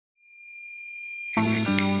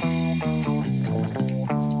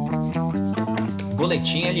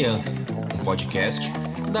Boletim Aliança, um podcast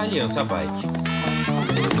da Aliança Bike.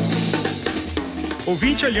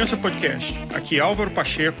 Ouvinte Aliança Podcast, aqui Alvaro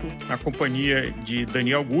Pacheco, na companhia de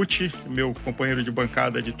Daniel Guth, meu companheiro de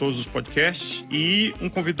bancada de todos os podcasts, e um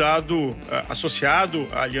convidado associado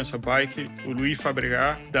à Aliança Bike, o Luiz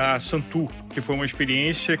Fabregat, da Santuu, que foi uma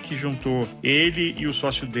experiência que juntou ele e o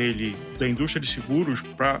sócio dele da indústria de seguros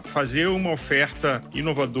para fazer uma oferta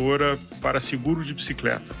inovadora para seguro de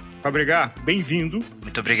bicicleta. Fabregat, bem-vindo.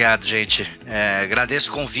 Muito obrigado, gente.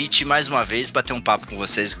 Agradeço o convite mais uma vez, bater um papo com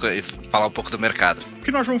vocês e falar um pouco do mercado. O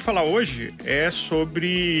que nós vamos falar hoje é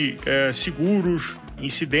sobre seguros,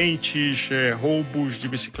 incidentes, roubos de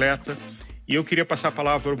bicicleta. E eu queria passar a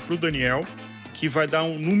palavra para o Daniel, que vai dar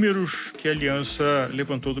números que a Aliança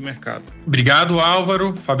levantou do mercado. Obrigado,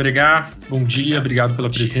 Álvaro. Fabregat, bom dia, obrigado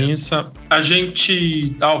pela presença.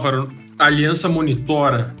 Álvaro, a Aliança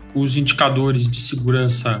monitora os indicadores de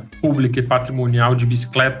segurança pública e patrimonial de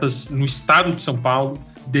bicicletas no estado de São Paulo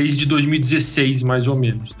desde 2016, mais ou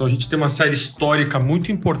menos. Então, a gente tem uma série histórica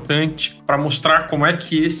muito importante para mostrar como é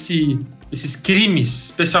que esses crimes,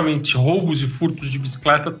 especialmente roubos e furtos de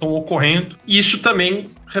bicicleta, estão ocorrendo. E isso também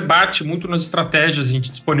rebate muito nas estratégias. A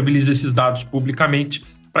gente disponibiliza esses dados publicamente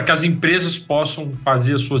para que as empresas possam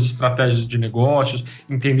fazer as suas estratégias de negócios,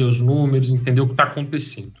 entender os números, entender o que está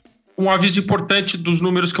acontecendo. Um aviso importante dos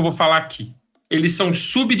números que eu vou falar aqui. Eles são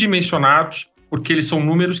subdimensionados porque eles são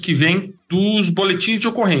números que vêm dos boletins de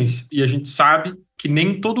ocorrência. E a gente sabe que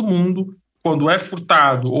nem todo mundo, quando é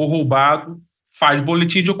furtado ou roubado, faz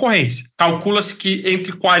boletim de ocorrência. Calcula-se que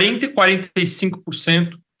entre 40% e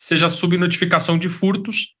 45% seja a subnotificação de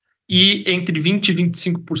furtos e entre 20% e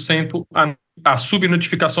 25% a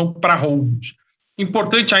subnotificação para roubos.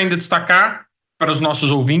 Importante ainda destacar para os nossos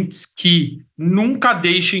ouvintes que nunca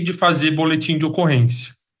deixem de fazer boletim de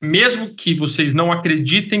ocorrência. Mesmo que vocês não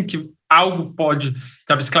acreditem que que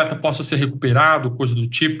a bicicleta possa ser recuperada, coisa do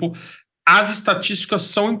tipo, as estatísticas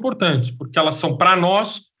são importantes, porque elas são, para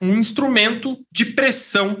nós, um instrumento de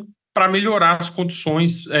pressão para melhorar as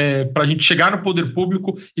condições, para a gente chegar no poder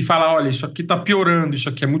público e falar, olha, isso aqui está piorando, isso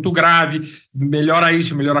aqui é muito grave, melhora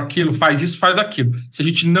isso, melhora aquilo, faz isso, faz aquilo. Se a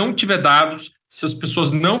gente não tiver dados, se as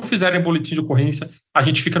pessoas não fizerem boletim de ocorrência, a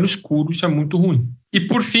gente fica no escuro, isso é muito ruim. E,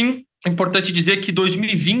 por fim, é importante dizer que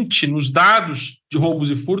 2020, nos dados de roubos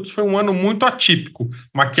e furtos, foi um ano muito atípico,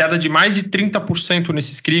 uma queda de mais de 30%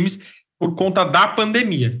 nesses crimes por conta da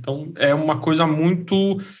pandemia. Então, é uma coisa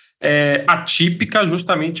muito atípica,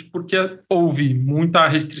 justamente porque houve muita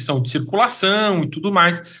restrição de circulação e tudo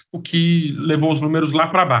mais, o que levou os números lá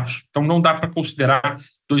para baixo. Então, não dá para considerar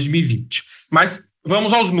 2020. Mas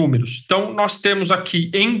vamos aos números. Então, nós temos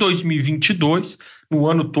aqui em 2022, no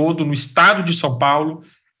ano todo, no estado de São Paulo,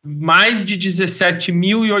 mais de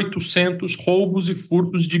 17.800 roubos e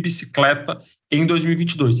furtos de bicicleta em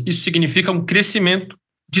 2022. Isso significa um crescimento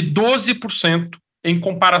de 12% em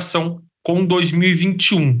comparação com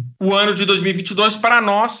 2021. O ano de 2022, para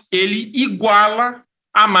nós, ele iguala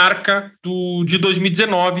a marca de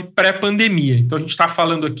 2019, pré-pandemia. Então, a gente está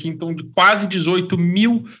falando aqui de quase 18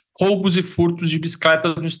 mil roubos e furtos de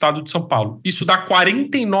bicicleta no estado de São Paulo. Isso dá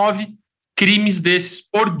 49 crimes desses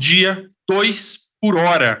por dia, 2 por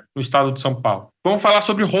hora no estado de São Paulo. Vamos falar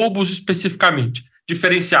sobre roubos especificamente.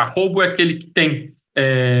 Diferenciar. Roubo é aquele que tem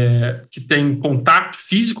contato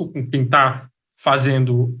físico com quem está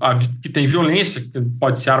fazendo, que tem violência, que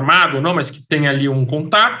pode ser armado ou não, mas que tem ali um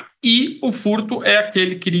contato. E o furto é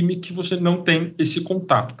aquele crime que você não tem esse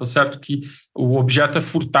contato, tá certo? Que o objeto é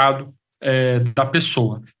furtado da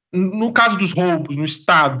pessoa. No caso dos roubos no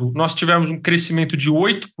estado, nós tivemos um crescimento de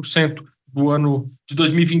 8% do ano de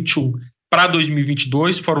 2021 para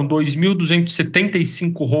 2022, foram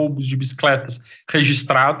 2.275 roubos de bicicletas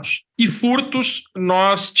registrados. E furtos,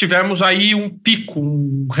 nós tivemos aí um pico,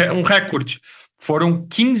 um recorde. Foram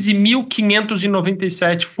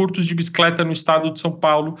 15.597 furtos de bicicleta no estado de São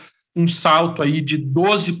Paulo, um salto aí de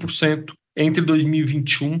 12% entre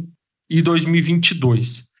 2021 e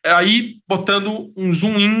 2022. Aí, botando um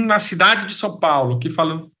zoom in na cidade de São Paulo, aqui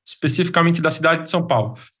falando especificamente da cidade de São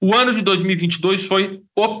Paulo. O ano de 2022 foi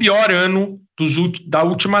o pior ano da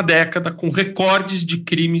última década, com recordes de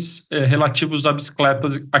crimes relativos a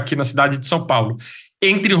bicicletas aqui na cidade de São Paulo.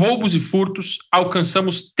 Entre roubos e furtos,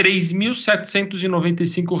 alcançamos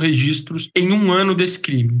 3.795 registros em um ano desse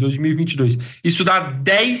crime, 2022. Isso dá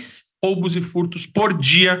 10 roubos e furtos por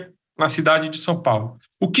dia na cidade de São Paulo.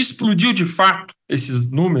 O que explodiu de fato, esses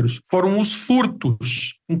números, foram os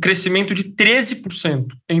furtos, um crescimento de 13%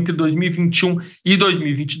 entre 2021 e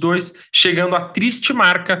 2022, chegando à triste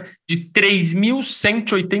marca de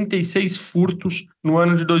 3.186 furtos no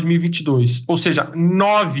ano de 2022, ou seja,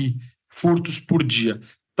 9 furtos por dia.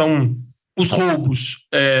 Então, os roubos,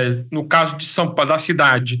 no caso de São Paulo, da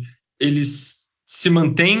cidade, eles se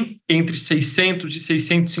mantêm entre 600 e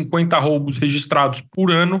 650 roubos registrados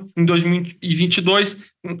por ano. Em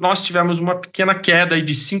 2022, nós tivemos uma pequena queda aí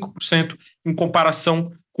de 5% em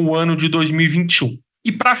comparação com o ano de 2021.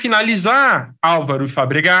 E para finalizar, Álvaro e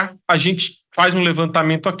Fabregat, a gente faz um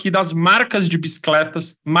levantamento aqui das marcas de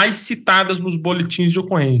bicicletas mais citadas nos boletins de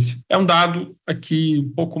ocorrência. É um dado aqui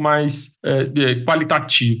um pouco mais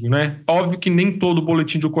qualitativo, né? Óbvio que nem todo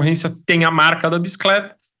boletim de ocorrência tem a marca da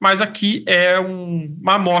bicicleta, mas aqui é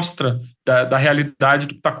uma amostra da realidade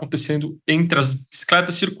do que está acontecendo entre as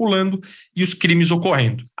bicicletas circulando e os crimes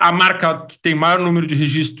ocorrendo. A marca que tem maior número de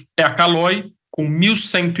registros é a Caloi, com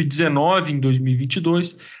 1.119 em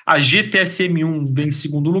 2022. A GTSM1 vem em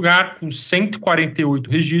segundo lugar, com 148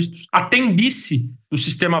 registros. A Tembici, do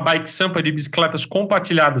sistema Bike Sampa de bicicletas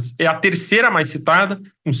compartilhadas, é a terceira mais citada,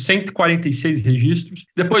 com 146 registros.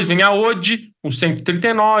 Depois vem a Ode, com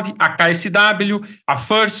 139, a KSW, a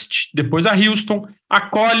First, depois a Houston, a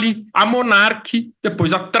Cole, a Monarch,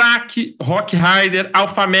 depois a Track, Rock Rider,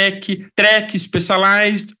 Alphamec, Trek,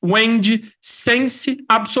 Specialized, Wendy, Sense,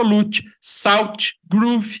 Absolute, Salt,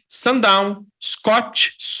 Groove, Sundown,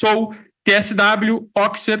 Scott, Soul, TSW,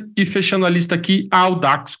 Oxer e, fechando a lista aqui, a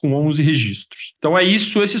Audax, com 11 registros. Então é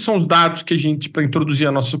isso, esses são os dados que a gente, para introduzir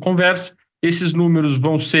a nossa conversa. Esses números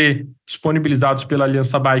vão ser disponibilizados pela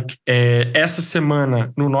Aliança Bike essa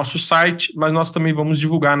semana no nosso site, mas nós também vamos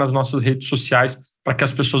divulgar nas nossas redes sociais para que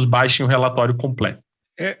as pessoas baixem o relatório completo.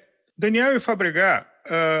 Daniel e Fabregat,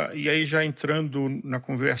 e aí já entrando na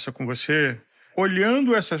conversa com você,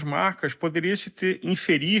 olhando essas marcas, poderia-se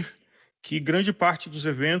inferir que grande parte dos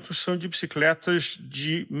eventos são de bicicletas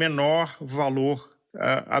de menor valor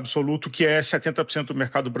absoluto, que é 70% do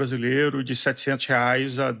mercado brasileiro, de R$ 700 a R$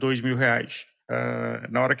 2.000.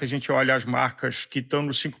 Na hora que a gente olha as marcas que estão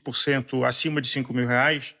nos 5% acima de R$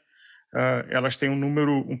 5.000, elas têm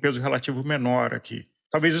um peso relativo menor aqui.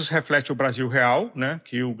 Talvez isso reflete o Brasil real, né,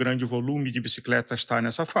 que o grande volume de bicicletas está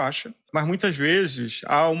nessa faixa, mas muitas vezes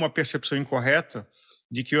há uma percepção incorreta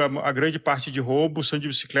de que a grande parte de roubos são de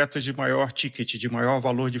bicicletas de maior ticket, de maior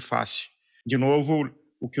valor de face. De novo,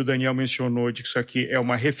 o que o Daniel mencionou de que isso aqui é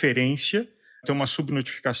uma referência, tem uma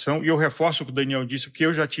subnotificação, e eu reforço o que o Daniel disse, porque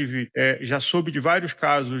eu já soube de vários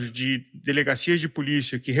casos de delegacias de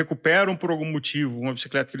polícia que recuperam por algum motivo uma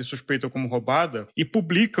bicicleta que eles suspeitam como roubada e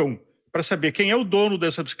publicam para saber quem é o dono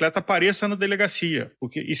dessa bicicleta, apareça na delegacia.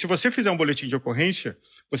 E se você fizer um boletim de ocorrência,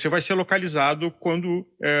 você vai ser localizado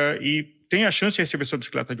e tem a chance de receber sua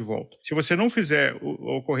bicicleta de volta. Se você não fizer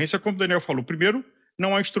a ocorrência, como o Daniel falou, primeiro,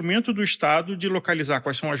 não há instrumento do Estado de localizar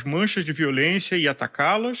quais são as manchas de violência e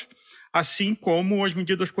atacá-las, assim como as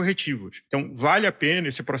medidas corretivas. Então, vale a pena,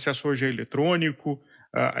 esse processo hoje é eletrônico,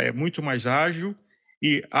 é muito mais ágil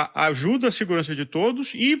e ajuda a segurança de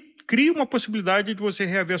todos e cria uma possibilidade de você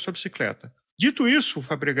reaver a sua bicicleta. Dito isso,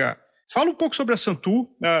 Fabregat, fala um pouco sobre a Santuù,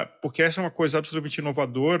 porque essa é uma coisa absolutamente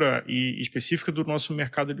inovadora e específica do nosso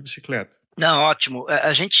mercado de bicicleta. Não, ótimo.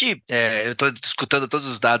 Eu estou escutando todos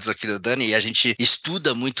os dados aqui do Dani e a gente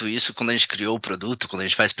estuda muito isso quando a gente criou o produto, quando a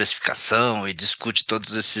gente faz precificação e discute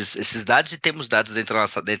todos esses dados e temos dados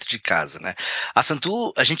dentro de casa, né? A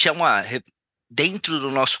Santuù, a gente dentro do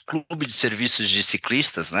nosso clube de serviços de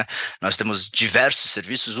ciclistas, né, nós temos diversos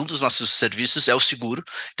serviços. Um dos nossos serviços é o seguro.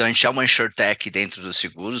 Então, a gente é uma insurtech dentro do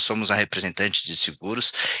seguro, somos a representante de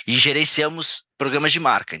seguros e gerenciamos programas de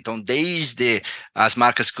marca. Então, desde as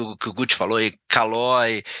marcas que o Guth falou,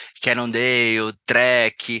 Caloi, Cannondale,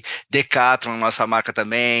 Trek, Decathlon, nossa marca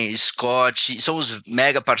também, Scott, somos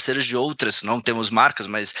mega parceiros de outras, não temos marcas,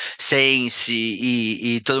 mas Sense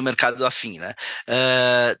e todo o mercado afim, né?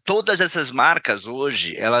 Todas essas marcas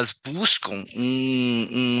hoje, elas buscam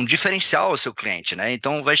um diferencial ao seu cliente, né?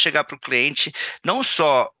 Então, vai chegar para o cliente não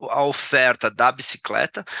só a oferta da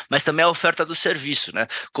bicicleta, mas também a oferta do serviço, né?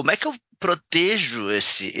 Como é que eu protejo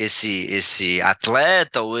esse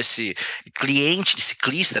atleta ou esse cliente de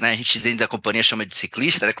ciclista, né? A gente dentro da companhia chama de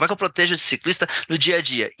ciclista, né? Como é que eu protejo esse ciclista no dia a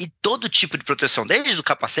dia? E todo tipo de proteção, desde o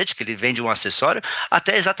capacete, que ele vende um acessório,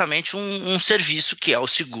 até exatamente um serviço que é o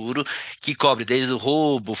seguro, que cobre desde o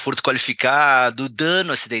roubo, furto qualificado,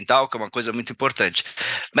 dano acidental, que é uma coisa muito importante.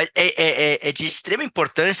 Mas é de extrema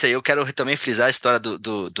importância, e eu quero também frisar a história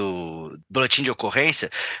do boletim de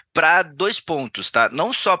ocorrência, para 2 pontos, tá?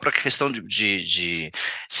 Não só para a questão de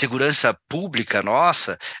segurança pública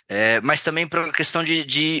nossa, mas também por uma questão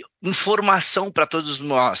de informação para todos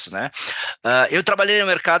nós, né? Eu trabalhei no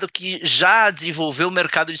mercado que já desenvolveu o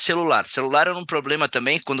mercado de celular. Celular era um problema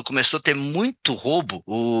também, quando começou a ter muito roubo.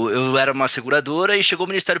 Eu era uma seguradora e chegou o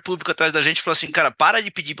Ministério Público atrás da gente e falou assim, cara, para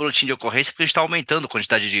de pedir boletim de ocorrência porque a gente está aumentando a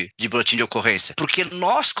quantidade de boletim de ocorrência. Porque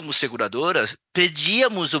nós, como seguradoras,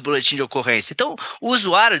 pedíamos o boletim de ocorrência. Então, o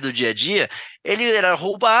usuário do dia a dia, ele era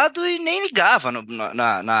roubado e nem ligava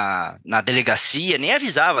na delegacia, nem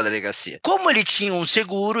avisava a delegacia. Como ele tinha um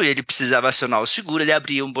seguro e ele precisava acionar o seguro, ele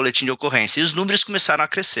abria um boletim de ocorrência e os números começaram a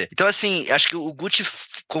crescer. Então, assim, acho que o Guth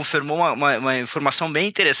confirmou uma informação bem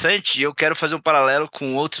interessante e eu quero fazer um paralelo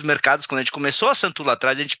com outros mercados. Quando a gente começou a SANTUU lá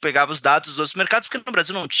atrás, a gente pegava os dados dos outros mercados, porque no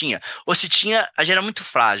Brasil não tinha. Ou se tinha, a gente era muito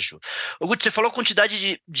frágil. O Guth, você falou a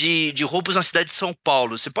quantidade de roubos na cidade de São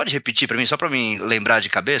Paulo. Você pode repetir para mim, só para mim lembrar de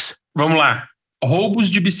cabeça? Vamos lá. Roubos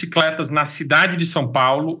de bicicletas na cidade de São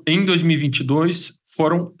Paulo em 2022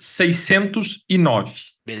 foram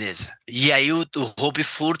 609. Beleza. E aí o roubo e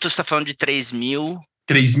furto, você está falando de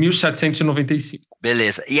 3.795.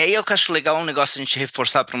 Beleza. E aí eu acho legal um negócio a gente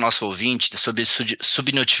reforçar para o nosso ouvinte sobre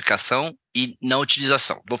subnotificação e não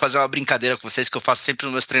utilização. Vou fazer uma brincadeira com vocês que eu faço sempre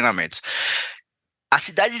nos meus treinamentos. A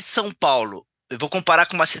cidade de São Paulo, eu vou comparar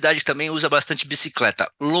com uma cidade que também usa bastante bicicleta,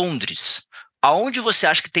 Londres. Aonde você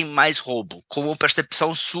acha que tem mais roubo? Como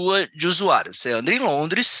percepção sua de usuário? Você anda em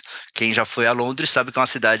Londres, quem já foi a Londres sabe que é uma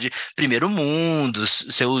cidade primeiro mundo,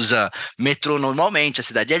 você usa metrô normalmente, a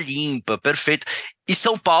cidade é limpa, perfeita. E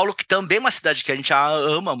São Paulo, que também é uma cidade que a gente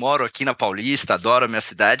ama, moro aqui na Paulista, adoro a minha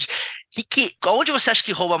cidade. Onde você acha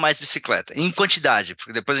que rouba mais bicicleta? Em quantidade,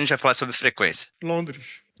 porque depois a gente vai falar sobre frequência. Londres.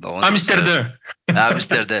 Amsterdã.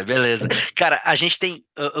 Amsterdã, beleza. Cara, a gente tem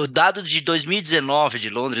o dado de 2019 de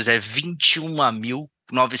Londres é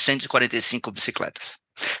 21.945 bicicletas.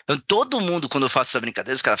 Então, todo mundo, quando eu faço essa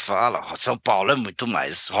brincadeira, os caras falam, São Paulo é muito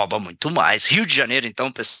mais, rouba muito mais. Rio de Janeiro,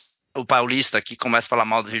 então, o paulista aqui começa a falar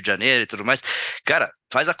mal do Rio de Janeiro e tudo mais. Cara,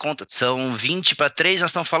 faz a conta, são 20 para 3, nós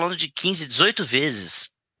estamos falando de 15, 18 vezes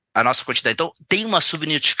a nossa quantidade. Então, tem uma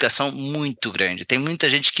subnotificação muito grande. Tem muita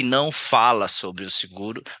gente que não fala sobre o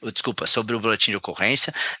sobre o boletim de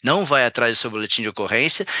ocorrência, não vai atrás do seu boletim de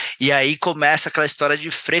ocorrência, e aí começa aquela história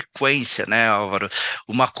de frequência, né, Álvaro?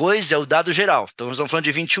 Uma coisa é o dado geral. Então, nós estamos falando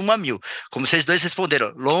de 21 mil. Como vocês dois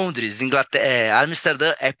responderam, Londres, Inglaterra,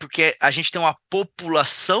 Amsterdã, é porque a gente tem uma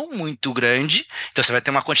população muito grande, então você vai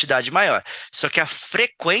ter uma quantidade maior. Só que a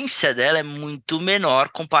frequência dela é muito menor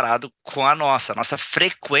comparado com a nossa. A nossa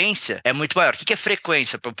frequência é muito maior. O que é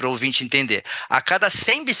frequência, para o ouvinte entender? A cada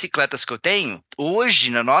 100 bicicletas que eu tenho, hoje,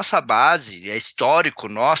 na nossa base, é histórico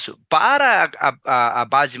nosso, para a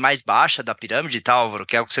base mais baixa da pirâmide, tá, Álvaro,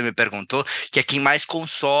 que é o que você me perguntou, que é quem mais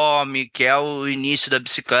consome, que é o início da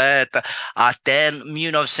bicicleta, até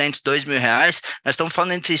R$1.900, R$2.000, nós estamos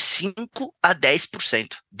falando entre 5% a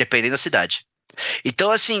 10%, dependendo da cidade.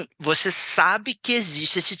 Então, assim, você sabe que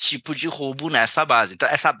existe esse tipo de roubo nessa base. Então,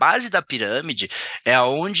 essa base da pirâmide é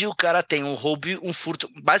onde o cara tem um roubo e um furto.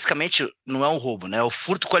 Basicamente, não é um roubo, né? É o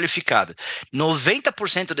furto qualificado.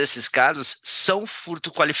 90% desses casos são furto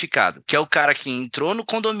qualificado, que é o cara que entrou no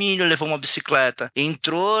condomínio, levou uma bicicleta,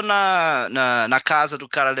 entrou na casa do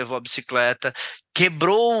cara, levou a bicicleta,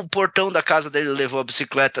 quebrou o portão da casa dele, levou a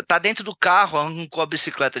bicicleta, tá dentro do carro, arrancou a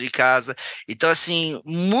bicicleta de casa. Então, assim,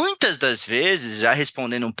 muitas das vezes, já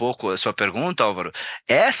respondendo um pouco a sua pergunta, Álvaro,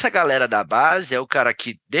 essa galera da base é o cara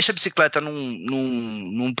que deixa a bicicleta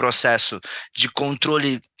num processo de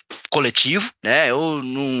controle coletivo, né, ou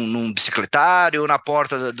num bicicletário, ou na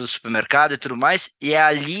porta do supermercado e tudo mais, e é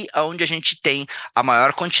ali onde a gente tem a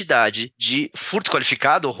maior quantidade de furto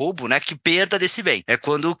qualificado, ou roubo, né, que perda desse bem. É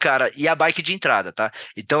quando o cara... E a bike de entrada, tá?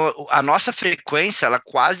 Então, a nossa frequência, ela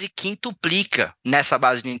quase quintuplica nessa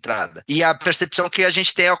base de entrada. E a percepção que a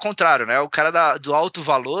gente tem é ao contrário, né? O cara do alto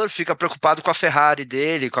valor fica preocupado com a Ferrari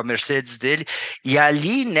dele, com a Mercedes dele, e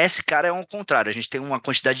ali, nesse cara, é ao contrário. A gente tem uma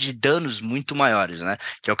quantidade de danos muito maiores, né?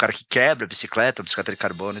 Que é o cara que quebra a bicicleta de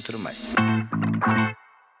carbono e tudo mais.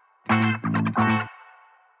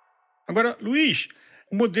 Agora, Luiz,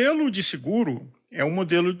 o modelo de seguro é um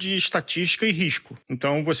modelo de estatística e risco.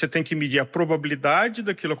 Então, você tem que medir a probabilidade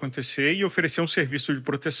daquilo acontecer e oferecer um serviço de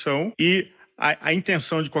proteção. E a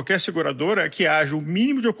intenção de qualquer seguradora é que haja o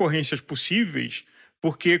mínimo de ocorrências possíveis,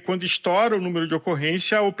 porque quando estoura o número de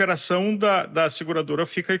ocorrência, a operação da seguradora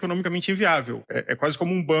fica economicamente inviável. É quase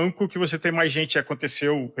como um banco que você tem mais gente,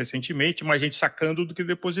 aconteceu recentemente, mais gente sacando do que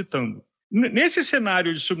depositando. Nesse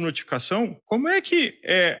cenário de subnotificação, como é que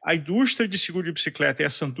a indústria de seguro de bicicleta, e a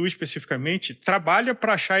Santuù especificamente, trabalha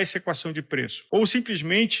para achar essa equação de preço? Ou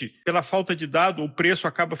simplesmente, pela falta de dado, o preço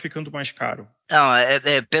acaba ficando mais caro? Não,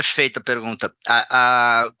 é perfeita a pergunta.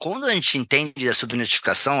 Quando a gente entende a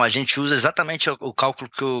subnotificação, a gente usa exatamente o cálculo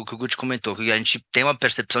que o Guth comentou, que a gente tem uma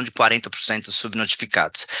percepção de 40%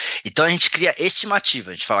 subnotificados. Então a gente cria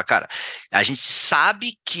estimativa, a gente fala, cara, a gente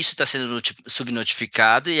sabe que isso está sendo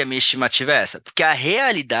subnotificado e a minha estimativa é essa, porque a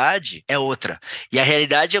realidade é outra. E a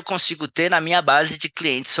realidade eu consigo ter na minha base de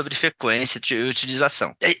clientes sobre frequência e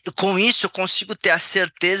utilização. Com isso, eu consigo ter a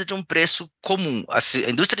certeza de um preço comum. A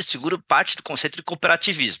indústria de seguro parte do conceito de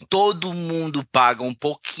cooperativismo. Todo mundo paga um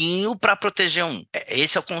pouquinho para proteger um.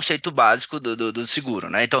 Esse é o conceito básico do seguro,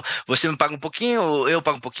 né? Então, você me paga um pouquinho, eu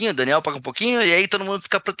pago um pouquinho, o Daniel paga um pouquinho, e aí todo mundo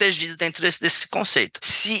fica protegido dentro desse conceito.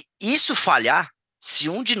 Se isso falhar, se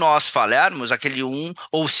um de nós falharmos, aquele um,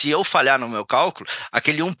 ou se eu falhar no meu cálculo,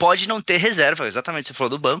 aquele um pode não ter reserva, exatamente, você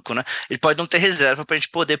falou do banco, né? Ele pode não ter reserva para a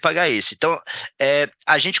gente poder pagar isso. Então,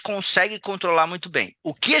 a gente consegue controlar muito bem.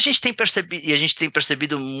 O que a gente tem percebido, e a gente tem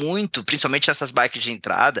percebido muito, principalmente nessas bikes de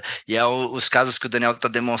entrada, e os casos que o Daniel está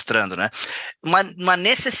demonstrando, né? Uma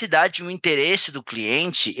necessidade, um interesse do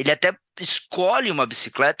cliente, ele até escolhe uma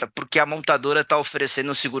bicicleta porque a montadora está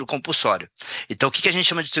oferecendo um seguro compulsório. Então, o que a gente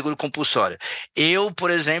chama de seguro compulsório? Eu,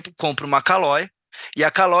 por exemplo, compro uma Caloi, e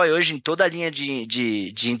a Caloi hoje, em toda a linha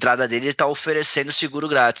de entrada dele, está oferecendo seguro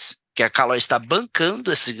grátis, que a Caloi está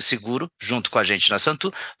bancando esse seguro, junto com a gente na Santuù,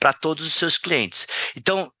 para todos os seus clientes.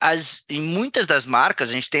 Então, em muitas das marcas,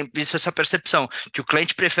 a gente tem visto essa percepção, que o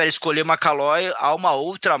cliente prefere escolher uma Caloi a uma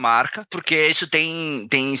outra marca, porque isso tem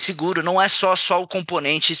seguro, não é só o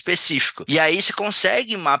componente específico. E aí você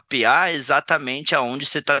consegue mapear exatamente aonde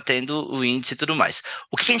você está tendo o índice e tudo mais.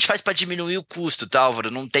 O que a gente faz para diminuir o custo, tá, Álvaro?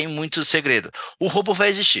 Não tem muito segredo. O roubo vai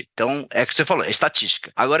existir. Então, é o que você falou, é estatística.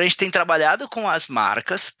 Agora, a gente tem trabalhado com as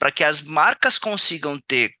marcas para que as marcas consigam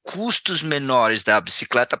ter custos menores da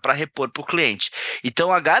bicicleta para repor para o cliente.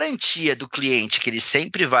 Então, a garantia do cliente que ele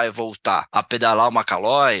sempre vai voltar a pedalar uma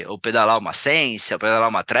Caloi, ou pedalar uma Sense, ou pedalar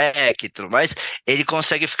uma Trek e tudo mais, ele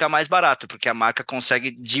consegue ficar mais barato, porque a marca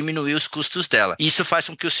consegue diminuir os custos dela. Isso faz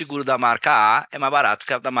com que o seguro da marca A é mais barato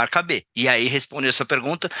que o da marca B. E aí, responder a sua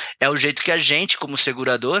pergunta, é o jeito que a gente, como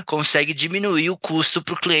segurador, consegue diminuir o custo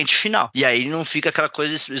para o cliente final. E aí não fica aquela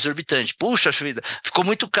coisa exorbitante. Puxa vida, ficou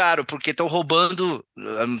muito caro, porque estão roubando.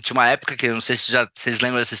 Tinha uma época que eu não sei se vocês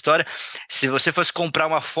lembram dessa história. Se você fosse comprar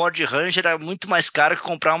uma Ford Ranger, era muito mais caro que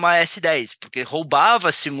comprar uma S10, porque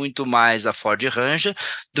roubava-se muito mais a Ford Ranger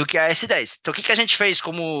do que a S10. Então, o que a gente fez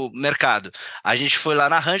como mercado? A gente foi lá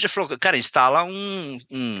na Ranger e falou, cara, instala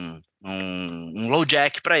um low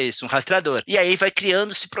jack para isso, um rastreador. E aí vai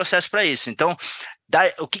criando esse processo para isso. Então,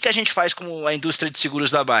 o que a gente faz como a indústria de seguros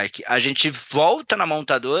da bike? A gente volta na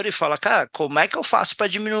montadora e fala, cara, como é que eu faço para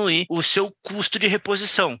diminuir o seu custo de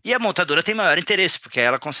reposição? E a montadora tem maior interesse, porque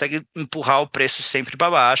ela consegue empurrar o preço sempre para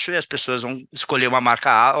baixo e as pessoas vão escolher uma marca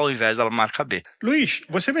A ao invés da marca B. Luiz,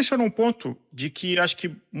 você mencionou um ponto de que acho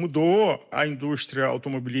que mudou a indústria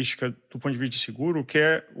automobilística do ponto de vista de seguro, que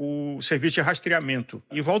é o serviço de rastreamento.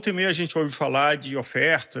 E volta e meia a gente ouve falar de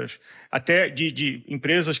ofertas, até de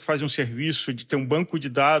empresas que fazem um serviço de ter um banco de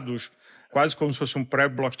dados, quase como se fosse um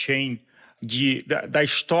pré-blockchain, da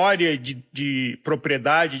história de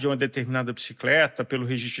propriedade de uma determinada bicicleta pelo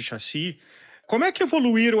registro de chassi. Como é que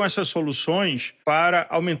evoluíram essas soluções para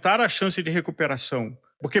aumentar a chance de recuperação?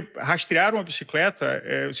 Porque rastrear uma bicicleta,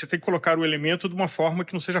 você tem que colocar o elemento de uma forma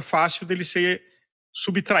que não seja fácil dele ser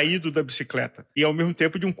subtraído da bicicleta. E, ao mesmo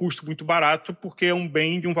tempo, de um custo muito barato, porque é um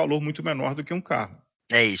bem de um valor muito menor do que um carro.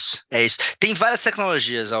 É isso. Tem várias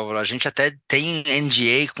tecnologias, Álvaro. A gente até tem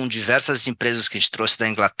NDA com diversas empresas que a gente trouxe da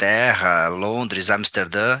Inglaterra, Londres,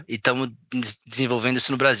 Amsterdã, e estamos desenvolvendo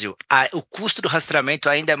isso no Brasil. O custo do rastreamento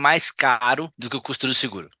ainda é mais caro do que o custo do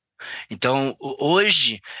seguro. Então,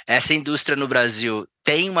 hoje, essa indústria no Brasil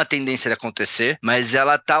tem uma tendência de acontecer, mas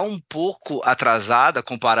ela está um pouco atrasada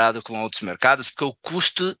comparado com outros mercados, porque o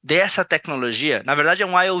custo dessa tecnologia, na verdade é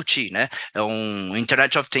um IoT, né? É um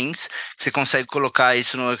Internet of Things, que você consegue colocar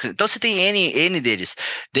isso no... Então você tem N deles,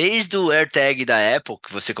 desde o AirTag da Apple,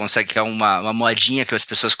 que você consegue, que é uma moedinha que as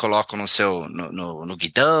pessoas colocam no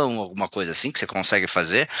guidão, alguma coisa assim, que você consegue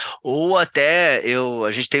fazer, ou até a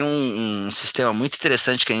gente tem um sistema muito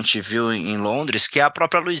interessante que a gente viu em Londres, que é a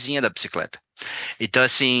própria luzinha da bicicleta. Então,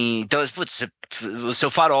 assim, putz, O seu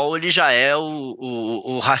farol, ele já é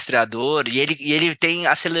o rastreador e ele tem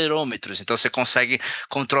acelerômetros, então você consegue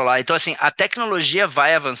controlar. Então, assim, a tecnologia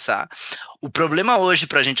vai avançar. O problema hoje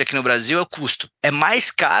pra gente aqui no Brasil é o custo. É mais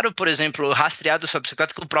caro, por exemplo, rastrear da sua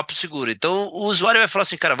bicicleta que o próprio seguro. Então, o usuário vai falar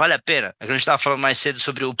assim, cara, vale a pena? A gente estava falando mais cedo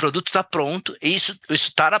sobre o produto está pronto, e isso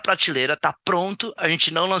está na prateleira, está pronto, a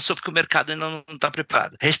gente não lançou porque o mercado ainda não está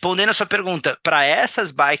preparado. Respondendo a sua pergunta, para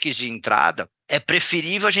essas bikes de entrada, é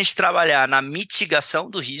preferível a gente trabalhar na mitigação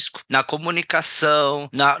do risco, na comunicação,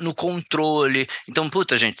 no controle. Então,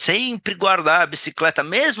 gente, sempre guardar a bicicleta,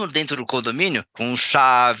 mesmo dentro do condomínio, com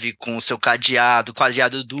chave, com o seu cadeado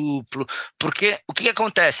duplo, porque o que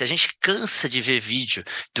acontece? A gente cansa de ver vídeo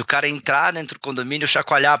do cara entrar dentro do condomínio,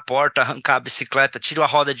 chacoalhar a porta, arrancar a bicicleta, tira a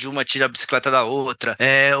roda de uma, tira a bicicleta da outra.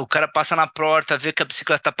 O cara passa na porta, vê que a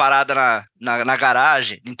bicicleta está parada na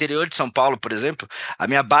garagem. No interior de São Paulo, por exemplo, a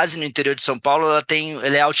minha base no interior de São Paulo,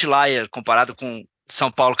 ele é outlier comparado com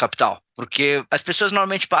São Paulo capital, porque as pessoas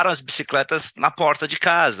normalmente param as bicicletas na porta de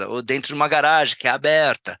casa ou dentro de uma garagem que é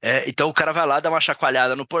aberta. Então o cara vai lá, dá uma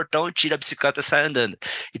chacoalhada no portão, tira a bicicleta e sai andando.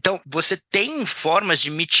 Então você tem formas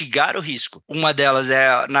de mitigar o risco. Uma delas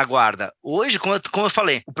é na guarda. Hoje, como eu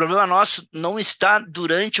falei, o problema nosso não está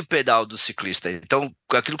durante o pedal do ciclista. Então,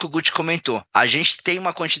 aquilo que o Guth comentou, a gente tem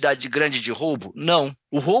uma quantidade grande de roubo? Não.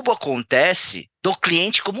 O roubo acontece do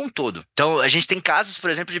cliente como um todo. Então, a gente tem casos, por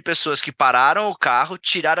exemplo, de pessoas que pararam o carro,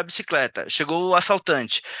 tiraram a bicicleta. Chegou o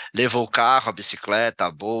assaltante, levou o carro, a bicicleta,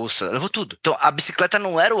 a bolsa, levou tudo. Então, a bicicleta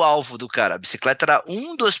não era o alvo do cara. A bicicleta era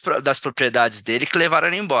das propriedades dele que levaram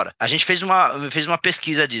ele embora. A gente fez uma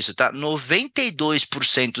pesquisa disso, tá?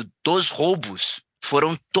 92% dos roubos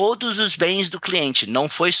foram todos os bens do cliente, não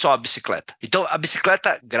foi só a bicicleta. Então, a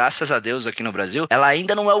bicicleta, graças a Deus, aqui no Brasil, ela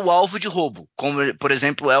ainda não é o alvo de roubo, como, por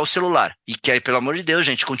exemplo, é o celular. E que aí, pelo amor de Deus,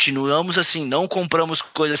 gente, continuamos assim, não compramos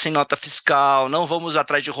coisas sem nota fiscal, não vamos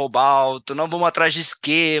atrás de roubo alto, não vamos atrás de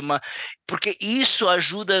esquema, porque isso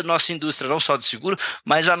ajuda a nossa indústria, não só do seguro,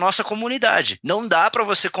 mas a nossa comunidade. Não dá para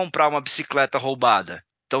você comprar uma bicicleta roubada.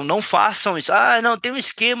 Então não façam isso. Não, tem um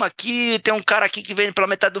esquema aqui, tem um cara aqui que vende pela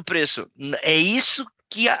metade do preço. É isso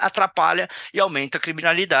que atrapalha e aumenta a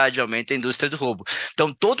criminalidade, aumenta a indústria do roubo.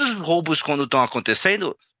 Então todos os roubos, quando estão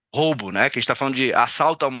acontecendo, roubo, né, que a gente está falando de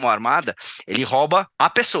assalto a mão armada, ele rouba a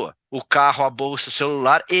pessoa. O carro, a bolsa, o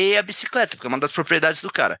celular e a bicicleta, porque é uma das propriedades do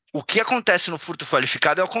cara. O que acontece no furto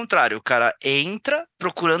qualificado é o contrário. O cara entra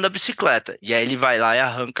procurando a bicicleta, e aí ele vai lá e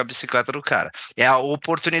arranca a bicicleta do cara. É a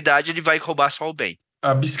oportunidade, ele vai roubar só o bem.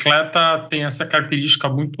 A bicicleta tem essa característica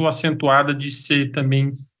muito acentuada de ser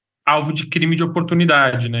também alvo de crime de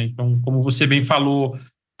oportunidade, né? Então, como você bem falou,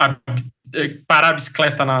 parar a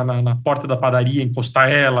bicicleta na porta da padaria, encostar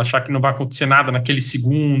ela, achar que não vai acontecer nada naqueles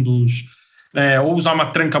segundos, ou usar uma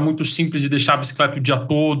tranca muito simples e deixar a bicicleta o dia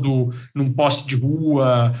todo num poste de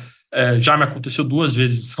rua. Já me aconteceu 2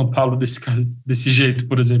 vezes em São Paulo desse jeito,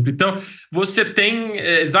 por exemplo. Então, você tem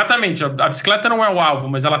exatamente, a bicicleta não é o alvo,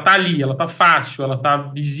 mas ela está ali, ela está fácil, ela está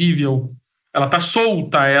visível, ela está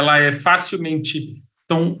solta, ela é facilmente...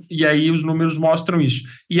 Então, e aí os números mostram isso.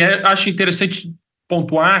 E acho interessante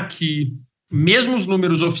pontuar que mesmo os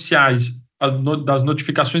números oficiais das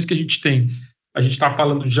notificações que a gente tem, a gente está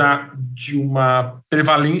falando já de uma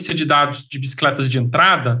prevalência de dados de bicicletas de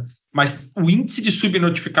entrada, mas o índice de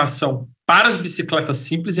subnotificação para as bicicletas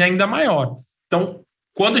simples é ainda maior. Então,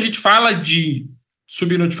 quando a gente fala de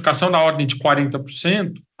subnotificação na ordem de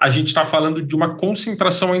 40%, a gente está falando de uma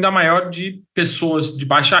concentração ainda maior de pessoas de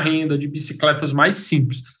baixa renda, de bicicletas mais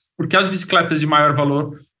simples. Porque as bicicletas de maior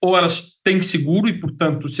valor, ou elas têm seguro e,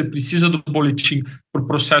 portanto, você precisa do boletim para o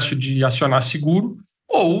processo de acionar seguro,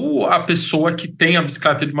 ou a pessoa que tem a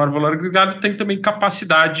bicicleta de maior valor agregado tem também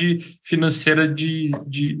capacidade financeira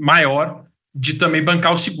de maior de também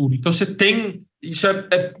bancar o seguro. Então, você tem... Isso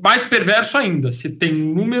é mais perverso ainda. Você tem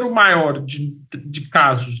um número maior de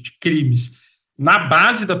casos, de crimes, na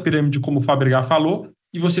base da pirâmide, como o Fabregat falou,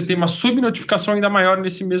 e você tem uma subnotificação ainda maior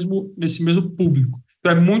nesse mesmo público.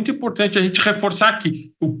 Então, é muito importante a gente reforçar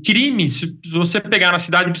aqui. O crime, se você pegar na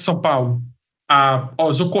cidade de São Paulo,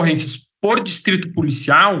 as ocorrências por distrito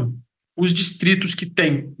policial, os distritos que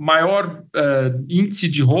têm maior índice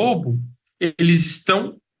de roubo, eles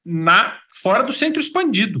estão fora do centro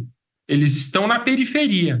expandido. Eles estão na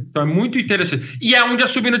periferia. Então, é muito interessante. E é onde a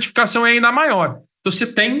subnotificação é ainda maior. Então, você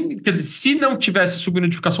tem... Quer dizer, se não tivesse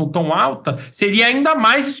subnotificação tão alta, seria ainda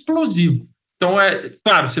mais explosivo. Então,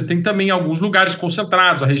 claro, você tem também alguns lugares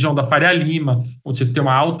concentrados, a região da Faria Lima, onde você tem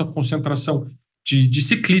uma alta concentração de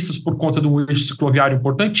ciclistas por conta de um eixo cicloviário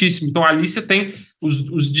importantíssimo. Então, ali você tem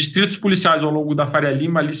os distritos policiais ao longo da Faria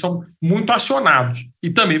Lima, ali são muito acionados. E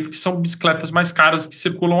também porque são bicicletas mais caras que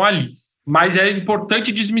circulam ali. Mas é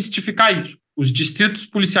importante desmistificar isso. Os distritos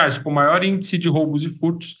policiais com maior índice de roubos e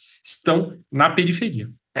furtos estão na periferia.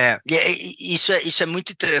 Isso é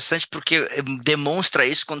muito interessante porque demonstra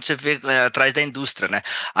isso quando você vê atrás da indústria, né?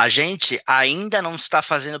 A gente ainda não está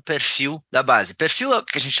fazendo perfil da base. Perfil é o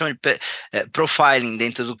que a gente chama de profiling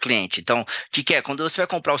dentro do cliente. Então, o que é? Quando você vai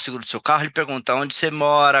comprar o seguro do seu carro, ele pergunta onde você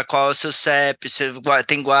mora, qual é o seu CEP, você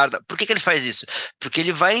tem guarda. Por que ele faz isso? Porque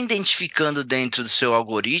ele vai identificando dentro do seu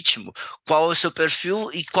algoritmo qual é o seu perfil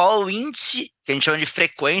e qual é o índice que a gente chama de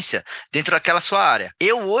frequência dentro daquela sua área.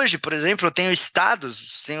 Eu hoje, por exemplo, eu tenho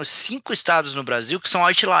 5 estados no Brasil que são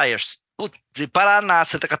outliers. Paraná,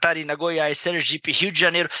 Santa Catarina, Goiás, Sergipe, Rio de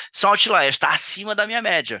Janeiro, são outliers, está acima da minha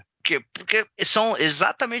média. Porque são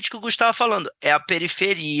exatamente o que o Gustavo estava falando. É a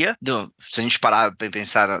periferia, se a gente parar para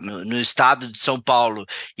pensar no estado de São Paulo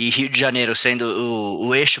e Rio de Janeiro sendo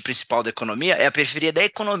o eixo principal da economia, é a periferia da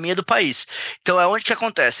economia do país. Então é onde que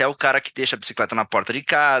acontece, é o cara que deixa a bicicleta na porta de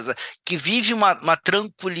casa, que vive uma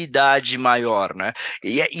tranquilidade maior, né?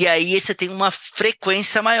 E aí você tem uma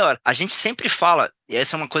frequência maior. A gente sempre fala, e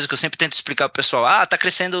essa é uma coisa que eu sempre tento explicar para o pessoal, tá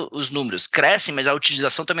crescendo os números, crescem, mas a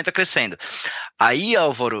utilização também está crescendo. Aí,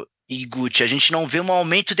 Álvaro e Guth, a gente não vê um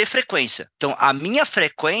aumento de frequência. Então, a minha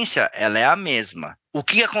frequência, ela é a mesma. O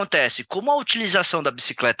que acontece? Como a utilização da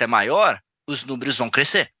bicicleta é maior, os números vão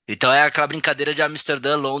crescer. Então, é aquela brincadeira de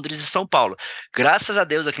Amsterdã, Londres e São Paulo. Graças a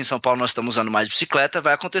Deus, aqui em São Paulo, nós estamos usando mais bicicleta,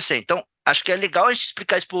 vai acontecer. Então, acho que é legal a gente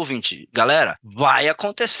explicar isso para o ouvinte. Galera, vai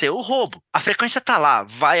acontecer o roubo. A frequência está lá,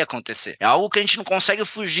 vai acontecer. É algo que a gente não consegue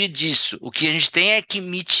fugir disso. O que a gente tem é que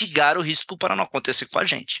mitigar o risco para não acontecer com a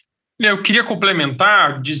gente. Eu queria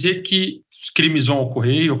complementar, dizer que os crimes vão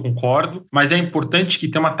ocorrer, eu concordo, mas é importante que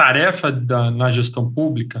tenha uma tarefa na gestão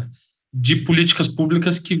pública de políticas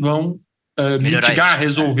públicas que vão mitigar,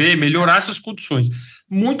 resolver, melhorar essas condições.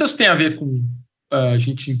 Muitas têm a ver com, a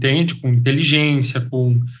gente entende, com inteligência,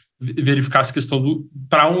 com verificar essa questão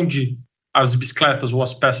para onde as bicicletas ou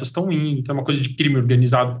as peças estão indo, tem uma coisa de crime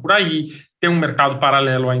organizado por aí, tem um mercado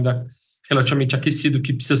paralelo ainda relativamente aquecido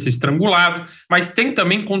que precisa ser estrangulado, mas tem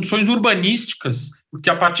também condições urbanísticas, porque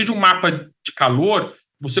a partir de um mapa de calor,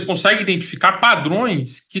 você consegue identificar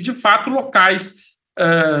padrões que, de fato, locais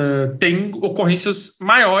têm ocorrências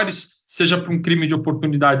maiores, seja para um crime de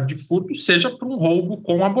oportunidade de furto, seja para um roubo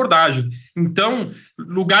com abordagem. Então,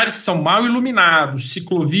 lugares que são mal iluminados,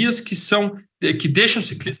 ciclovias que deixam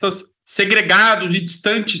ciclistas segregados e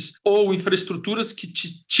distantes, ou infraestruturas que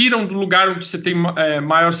te tiram do lugar onde você tem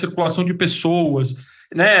maior circulação de pessoas,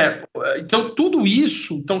 né? Então, tudo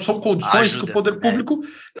isso são condições que o poder público...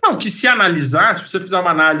 que se analisar, se você fizer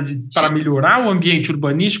uma análise para melhorar o ambiente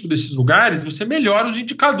urbanístico desses lugares, você melhora os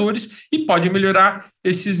indicadores e pode melhorar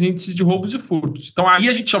esses índices de roubos e furtos. Então, aí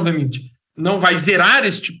a gente, obviamente, não vai zerar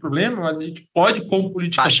este problema, mas a gente pode, com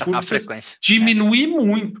políticas públicas, diminuir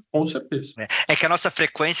muito, com certeza. É que a nossa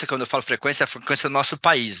frequência, quando eu falo frequência, é a frequência do nosso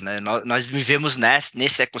país, né? Nós vivemos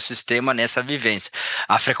nesse ecossistema, nessa vivência.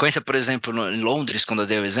 A frequência, por exemplo, em Londres, quando eu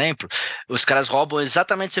dei o exemplo, os caras roubam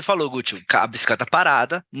exatamente o que você falou, Guth, a bicicleta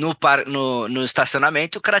parada, no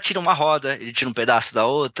estacionamento, o cara tira uma roda, ele tira um pedaço da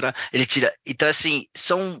outra, ele tira... Então, assim,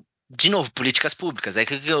 são... De novo, políticas públicas.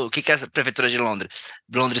 O que a Prefeitura de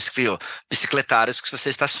Londres criou? Bicicletários que você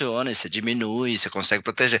estaciona, você diminui, você consegue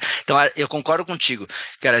proteger. Então, eu concordo contigo.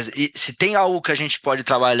 Cara, se tem algo que a gente pode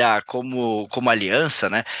trabalhar como aliança,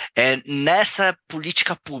 né, é nessa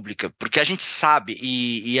política pública, porque a gente sabe,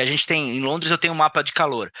 e a gente tem, em Londres eu tenho um mapa de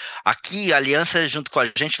calor. Aqui, a aliança junto com a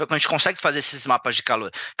gente consegue fazer esses mapas de calor.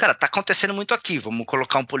 Cara, tá acontecendo muito aqui, vamos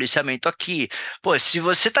colocar um policiamento aqui. Pô, se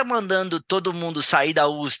você tá mandando todo mundo sair da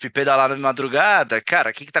USP, pedalar na madrugada,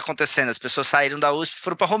 cara, o que tá acontecendo? As pessoas saíram da USP e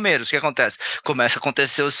foram para Romeiros. O que acontece? Começa a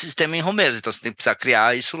acontecer o sistema em Romeiros, então você tem que precisar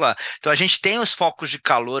criar isso lá. Então a gente tem os focos de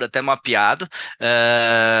calor até mapeado,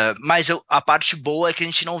 mas a parte boa é que a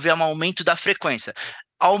gente não vê um aumento da frequência.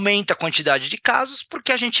 Aumenta a quantidade de casos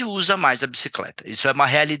porque a gente usa mais a bicicleta. Isso é uma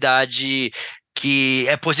realidade que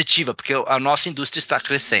é positiva, porque a nossa indústria está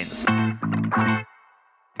crescendo.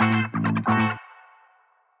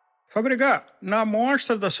 Fabregat, na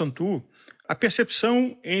amostra da Santuu, a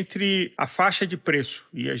percepção entre a faixa de preço,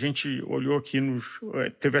 e a gente olhou aqui,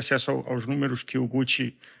 teve acesso aos números que o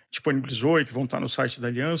Guth disponibilizou e que vão estar no site da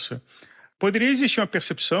Aliança, poderia existir uma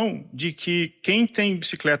percepção de que quem tem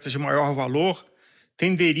bicicletas de maior valor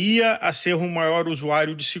tenderia a ser um maior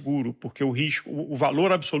usuário de seguro, porque o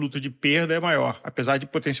valor absoluto de perda é maior, apesar de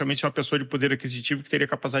potencialmente ser uma pessoa de poder aquisitivo que teria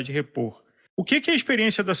capacidade de repor. O que a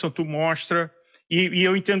experiência da Santuu mostra E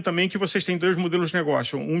eu entendo também que vocês têm 2 modelos de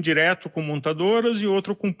negócio, um direto com montadoras e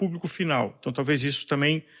outro com público final. Então, talvez isso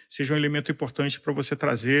também seja um elemento importante para você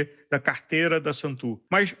trazer da carteira da Santuu.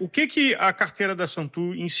 Mas o que a carteira da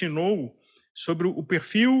Santuu ensinou sobre o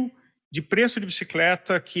perfil de preço de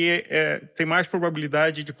bicicleta que tem mais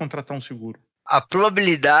probabilidade de contratar um seguro? A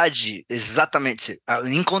probabilidade, exatamente,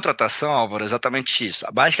 em contratação, Álvaro, exatamente isso.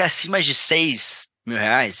 A básica é acima de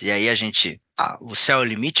R$6.000, e aí o céu é o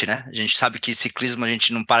limite, né? A gente sabe que ciclismo a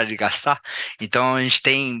gente não para de gastar, então a gente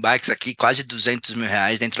tem bikes aqui quase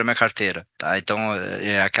R$200.000 dentro da minha carteira, tá? Então,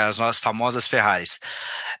 aquelas nossas famosas Ferraris.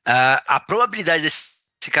 A probabilidade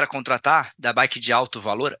desse cara contratar da bike de alto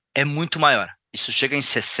valor é muito maior. Isso chega em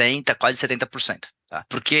 60%, quase 70%. Tá?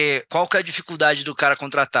 Porque qual que é a dificuldade do cara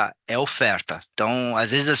contratar? É oferta. Então,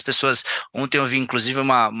 às vezes as pessoas... Ontem eu vi, inclusive,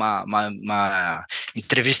 uma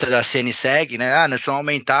entrevista da CNSEG, né? Nós vamos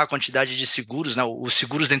aumentar a quantidade de seguros, né? Os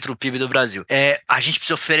seguros dentro do PIB do Brasil. A gente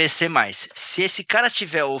precisa oferecer mais. Se esse cara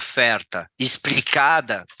tiver oferta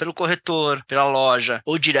explicada pelo corretor, pela loja,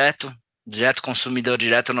 ou direto consumidor,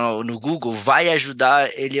 direto no Google, vai ajudar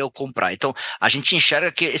ele a comprar. Então, a gente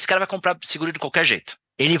enxerga que esse cara vai comprar seguro de qualquer jeito.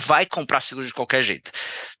 Ele vai comprar seguro de qualquer jeito.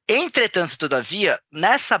 Entretanto, todavia,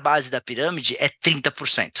 nessa base da pirâmide é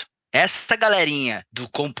 30%. Essa galerinha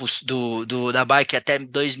da bike até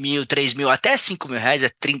 2.000, 3.000, até 5.000 é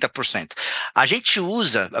 30%. A gente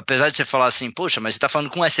usa, apesar de você falar assim, poxa, mas você está falando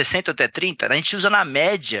com 60 até 30%, a gente usa na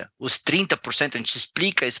média os 30%, a gente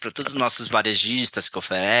explica isso para todos os nossos varejistas que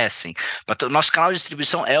oferecem, o nosso canal de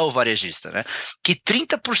distribuição é o varejista, né? Que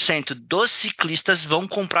 30% dos ciclistas vão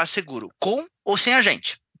comprar seguro, com ou sem a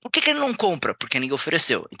gente. Por que ele não compra? Porque ninguém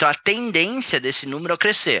ofereceu. Então, a tendência desse número é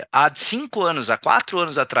crescer. Há 4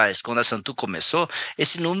 anos atrás, quando a Santuu começou,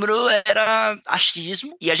 esse número era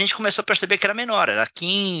achismo e a gente começou a perceber que era menor, era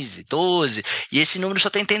 15, 12, e esse número só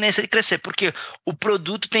tem tendência de crescer, porque o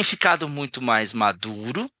produto tem ficado muito mais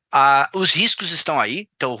maduro, os riscos estão aí,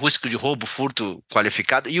 então o risco de roubo, furto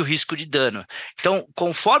qualificado e o risco de dano. Então,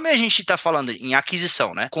 conforme a gente está falando em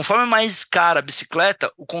aquisição, né? Conforme é mais cara a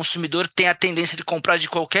bicicleta, o consumidor tem a tendência de comprar de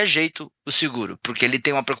qualquer jeito o seguro, porque ele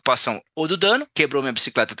tem uma preocupação ou do dano, quebrou minha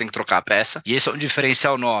bicicleta, eu tenho que trocar a peça, e esse é um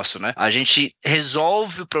diferencial nosso, né? A gente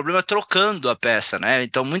resolve o problema trocando a peça, né?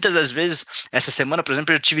 Então, muitas das vezes, essa semana, por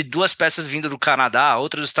exemplo, eu tive 2 peças vindo do Canadá,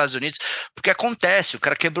 outras dos Estados Unidos, porque acontece, o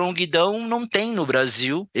cara quebrou um guidão, não tem no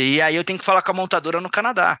Brasil, e aí eu tenho que falar com a montadora no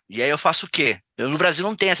Canadá, e aí eu faço o quê? No Brasil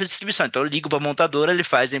não tem essa distribuição, então eu ligo para a montadora, ele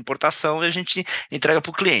faz a importação e a gente entrega para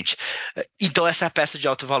o cliente. Então, essa é a peça de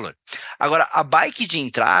alto valor. Agora, a bike de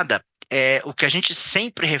entrada, o que a gente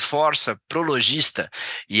sempre reforça pro lojista,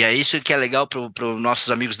 e é isso que é legal para os nossos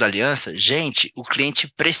amigos da Aliança, gente, o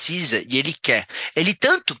cliente precisa e ele quer. Ele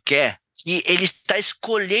tanto quer que ele está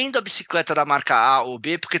escolhendo a bicicleta da marca A ou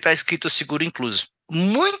B porque está escrito seguro incluso.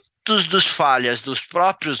 Muitos dos falhas dos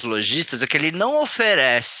próprios lojistas é que ele não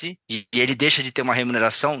oferece e ele deixa de ter uma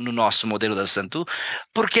remuneração no nosso modelo da Santuu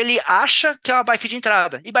porque ele acha que é uma bike de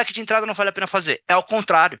entrada, e bike de entrada não vale a pena fazer, é ao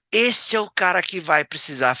contrário, esse é o cara que vai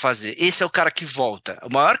precisar fazer, esse é o cara que volta.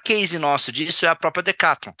 O maior case nosso disso é a própria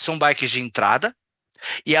Decathlon, são bikes de entrada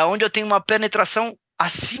e é onde eu tenho uma penetração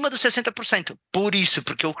acima dos 60%. Por isso,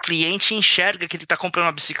 porque o cliente enxerga que ele está comprando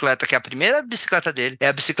uma bicicleta, que é a primeira bicicleta dele, é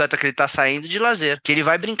a bicicleta que ele está saindo de lazer, que ele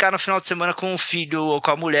vai brincar no final de semana com o filho ou com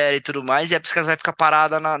a mulher e tudo mais, e a bicicleta vai ficar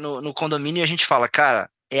parada no condomínio e a gente fala, cara,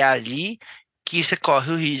 é ali que você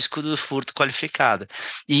corre o risco do furto qualificado.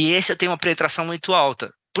 E esse eu tenho uma penetração muito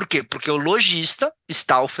alta. Por quê? Porque o lojista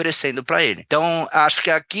está oferecendo para ele. Então, acho que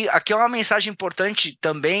aqui é uma mensagem importante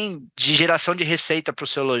também de geração de receita para o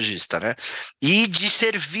seu lojista, né? E de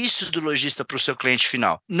serviço do lojista para o seu cliente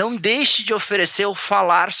final. Não deixe de oferecer ou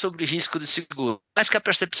falar sobre risco de seguro. Mas que a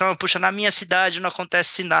percepção é, puxa, na minha cidade não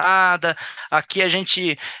acontece nada, aqui a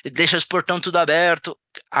gente deixa os portões tudo aberto.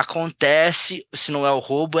 Acontece, se não é o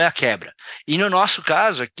roubo, é a quebra. E no nosso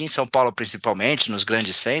caso, aqui em São Paulo principalmente, nos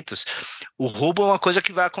grandes centros, o roubo é uma coisa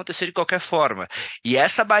que vai acontecer de qualquer forma. E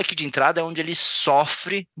essa bike de entrada é onde ele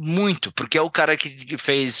sofre muito, porque é o cara que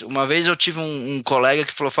fez... Uma vez eu tive um colega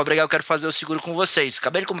que falou, Fabregat, eu quero fazer o seguro com vocês.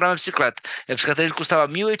 Acabei de comprar uma bicicleta. E a bicicleta dele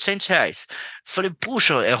custava R$1.800. Falei,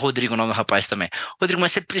 puxa, é Rodrigo o nome do rapaz também. Rodrigo,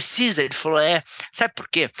 mas você precisa? Ele falou, sabe por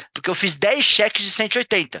quê? Porque eu fiz 10 cheques de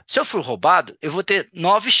 180. Se eu for roubado, eu vou ter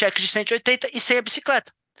 9 cheques de 180 e sem a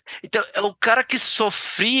bicicleta. Então, é o cara que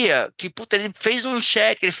sofria, que, puta, ele fez um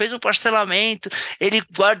cheque, ele fez um parcelamento, ele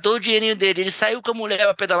guardou o dinheirinho dele, ele saiu com a mulher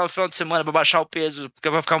pra pedalar no final de semana pra baixar o peso, porque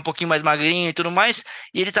vai ficar um pouquinho mais magrinho e tudo mais,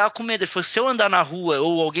 e ele tava com medo. Ele falou, se eu andar na rua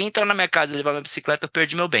ou alguém entrar na minha casa e levar minha bicicleta, eu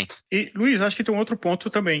perdi meu bem. E, Luiz, acho que tem um outro ponto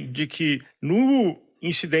também, de que no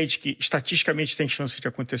incidente que estatisticamente tem chance de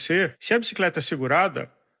acontecer, se a bicicleta é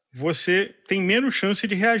segurada, você tem menos chance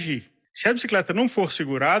de reagir. Se a bicicleta não for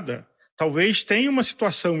segurada, talvez tenha uma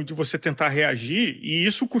situação de você tentar reagir e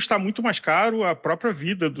isso custar muito mais caro a própria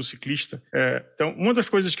vida do ciclista. Então, uma das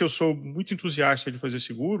coisas que eu sou muito entusiasta de fazer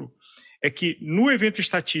seguro é que no evento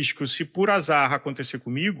estatístico, se por azar acontecer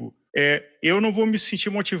comigo, eu não vou me sentir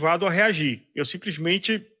motivado a reagir. Eu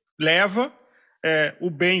simplesmente levo,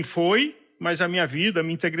 o bem foi, mas a minha vida, a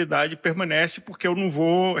minha integridade permanece porque eu não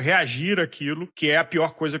vou reagir àquilo, que é a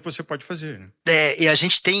pior coisa que você pode fazer, né? E a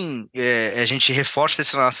gente reforça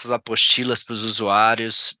isso nas nossas apostilas para os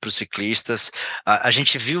usuários, para os ciclistas. A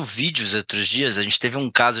gente viu vídeos outros dias, a gente teve um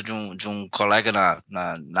caso de um colega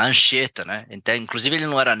na Anchieta, né? Então, inclusive ele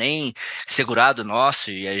não era nem segurado nosso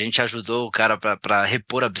e a gente ajudou o cara para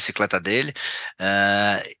repor a bicicleta dele.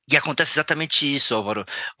 E acontece exatamente isso, Álvaro.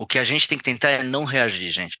 O que a gente tem que tentar é não reagir,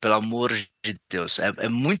 gente, pelo amor de Deus. É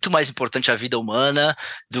muito mais importante a vida humana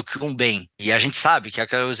do que um bem. E a gente sabe que é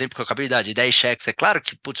aquele exemplo que eu acabei de dar, de 10 cheques. É claro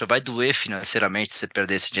que, putz, vai doer financeiramente se você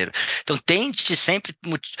perder esse dinheiro. Então, tente sempre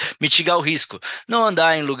mitigar o risco. Não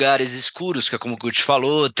andar em lugares escuros, que é como o Guth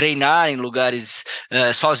falou, treinar em lugares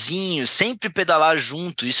sozinhos, sempre pedalar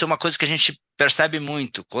junto. Isso é uma coisa que a gente percebe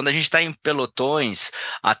muito. Quando a gente está em pelotões,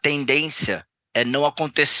 a tendência é não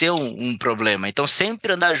acontecer um problema. Então,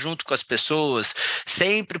 sempre andar junto com as pessoas,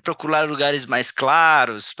 sempre procurar lugares mais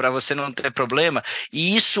claros para você não ter problema.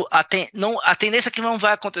 E isso, a tendência é que não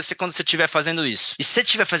vai acontecer quando você estiver fazendo isso. E se você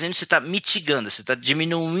estiver fazendo isso, você está mitigando, você está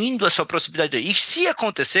diminuindo a sua possibilidade. E se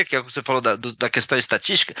acontecer, que é o que você falou da questão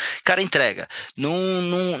estatística, cara, entrega.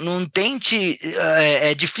 Não tente...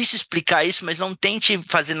 É difícil explicar isso, mas não tente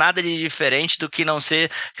fazer nada de diferente do que não ser...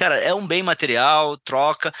 Cara, é um bem material,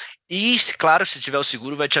 troca... E, claro, se tiver o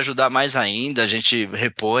seguro, vai te ajudar mais ainda. A gente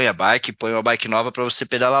repõe a bike, põe uma bike nova para você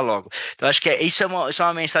pedalar logo. Então, acho que isso é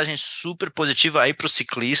uma mensagem super positiva aí para o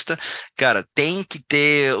ciclista. Cara, tem que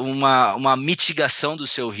ter uma mitigação do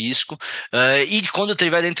seu risco. E quando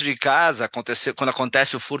estiver dentro de casa, quando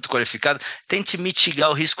acontece o furto qualificado, tente mitigar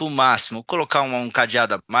o risco máximo. Colocar um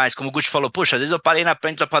cadeado a mais. Como o Guth falou, poxa, às vezes eu parei na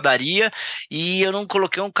frente da padaria e eu não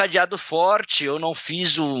coloquei um cadeado forte, eu não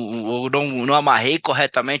fiz ou não amarrei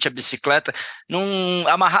corretamente a bicicleta.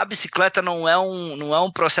 Amarrar a bicicleta não é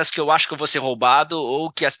um processo que eu acho que eu vou ser roubado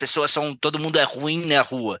ou que as pessoas todo mundo é ruim na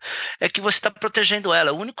rua. É que você está protegendo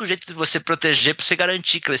ela. O único jeito de você proteger é para você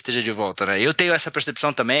garantir que ela esteja de volta, né? Eu tenho essa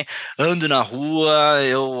percepção também. Ando na rua,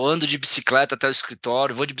 eu ando de bicicleta até o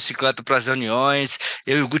escritório, vou de bicicleta para as reuniões.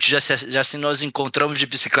 Eu e o Guth já nos encontramos de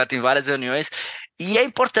bicicleta em várias reuniões. E é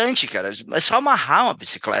importante, cara, é só amarrar uma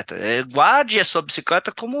bicicleta. Guarde a sua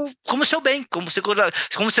bicicleta como seu bem, como você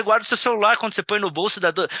guarda o seu celular quando você põe no bolso,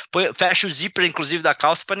 fecha o zíper, inclusive, da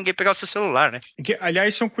calça para ninguém pegar o seu celular, né?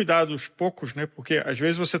 Aliás, são cuidados poucos, né? Porque às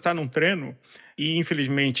vezes você está num treino e,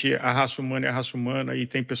 infelizmente, a raça humana é a raça humana e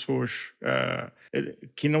tem pessoas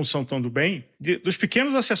que não são tão do bem. Dos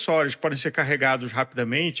pequenos acessórios que podem ser carregados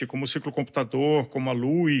rapidamente, como o ciclocomputador, como a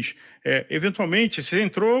luz, eventualmente, você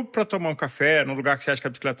entrou para tomar um café num lugar que você acha que a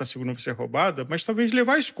bicicleta está segura, não vai ser roubada, mas talvez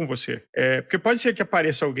levar isso com você. Porque pode ser que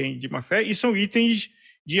apareça alguém de má fé e são itens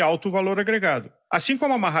de alto valor agregado. Assim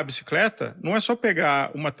como amarrar a bicicleta, não é só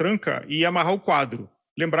pegar uma tranca e amarrar o quadro.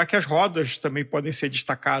 Lembrar que as rodas também podem ser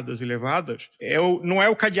destacadas e levadas. Não é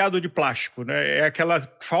o cadeado de plástico, né? É aquela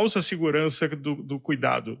falsa segurança do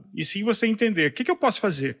cuidado. E sim você entender, o que eu posso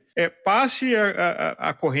fazer? Passe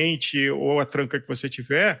a corrente ou a tranca que você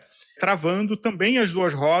tiver, travando também as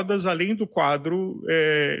duas rodas, além do quadro,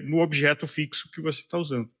 no objeto fixo que você está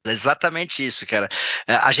usando. Exatamente isso, cara.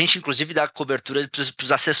 A gente, inclusive, dá cobertura para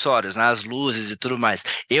os acessórios, né? As luzes e tudo mais.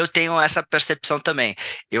 Eu tenho essa percepção também.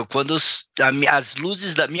 Quando as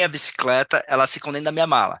luzes da minha bicicleta, elas ficam dentro da minha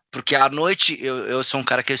mala. Porque à noite, eu sou um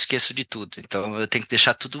cara que eu esqueço de tudo. Então, eu tenho que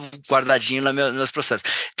deixar tudo guardadinho nos meus processos.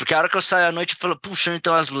 Porque a hora que eu saio à noite, eu falo, puxa,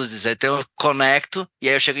 então as luzes. Aí então eu conecto, e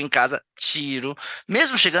aí eu chego em casa, tiro.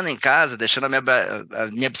 Mesmo chegando em casa, deixando a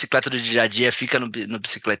minha bicicleta do dia a dia, fica no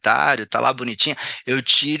bicicletário, tá lá bonitinha, eu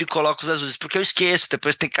tiro e coloco as luzes, porque eu esqueço,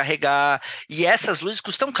 depois tem que carregar, e essas luzes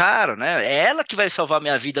custam caro, né? É ela que vai salvar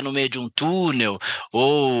minha vida no meio de um túnel,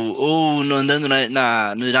 ou andando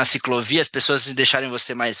na ciclovia, as pessoas deixarem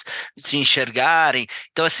você mais se enxergarem.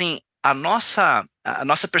 Então, assim, a nossa a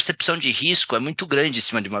nossa percepção de risco é muito grande em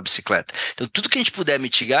cima de uma bicicleta. Então, tudo que a gente puder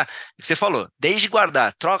mitigar, o que você falou, desde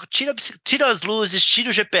guardar, troca, tira as luzes, tira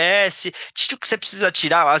o GPS, tira o que você precisa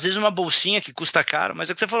tirar, às vezes uma bolsinha que custa caro, mas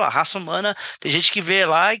é o que você falou, a raça humana, tem gente que vê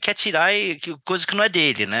lá e quer tirar coisa que não é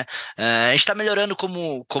dele, né? A gente está melhorando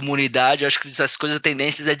como comunidade, eu acho que essas coisas, a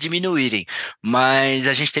tendência é diminuírem, mas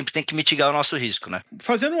a gente sempre tem que mitigar o nosso risco, né?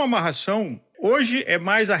 Fazendo uma amarração, hoje é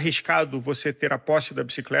mais arriscado você ter a posse da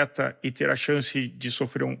bicicleta e ter a chance de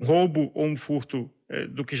sofrer um roubo ou um furto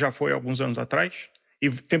do que já foi há alguns anos atrás? E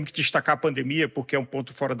temos que destacar a pandemia porque é um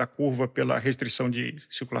ponto fora da curva pela restrição de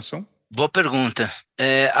circulação? Boa pergunta.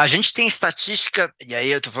 A gente tem estatística, e aí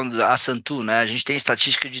eu tô falando da Santuù, né? A gente tem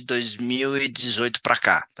estatística de 2018 para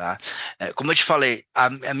cá, tá? Como eu te falei, a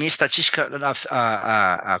minha estatística,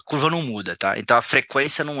 a curva não muda, tá? Então a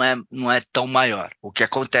frequência não é tão maior. O que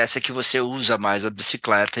acontece é que você usa mais a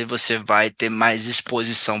bicicleta e você vai ter mais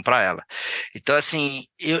exposição para ela. Então, assim,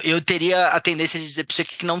 eu teria a tendência de dizer para você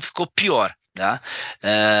que não ficou pior, tá?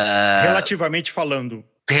 Relativamente falando.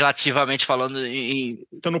 Relativamente falando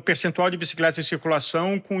Então, no percentual de bicicletas em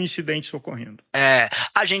circulação com incidentes ocorrendo.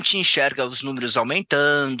 A gente enxerga os números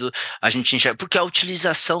aumentando, a gente enxerga, porque a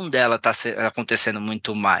utilização dela está acontecendo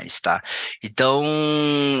muito mais, tá? Então,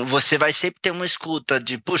 você vai sempre ter uma escuta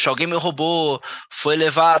de, puxa, alguém me roubou, foi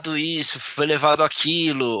levado isso, foi levado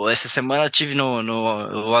aquilo. Essa semana eu tive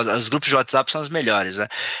os grupos de WhatsApp são os melhores, né?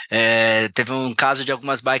 Teve um caso de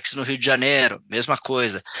algumas bikes no Rio de Janeiro, mesma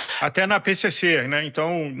coisa. Até na PCC, né?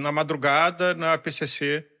 Então, na madrugada, na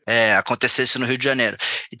PCC. Aconteceu isso no Rio de Janeiro.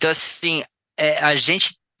 Então, assim, a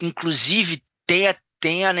gente, inclusive,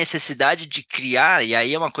 tem a necessidade de criar, e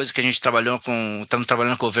aí é uma coisa que a gente estamos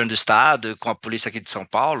trabalhando com o governo do estado e com a polícia aqui de São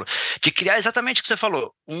Paulo, de criar exatamente o que você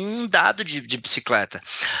falou, um dado de bicicleta.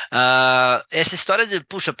 Essa história de,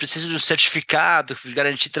 puxa, preciso de um certificado,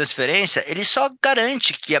 garantir transferência, ele só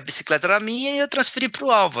garante que a bicicleta era minha e eu transferi para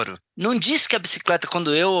o Álvaro. Não diz que a bicicleta,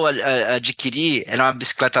 quando eu adquiri, era uma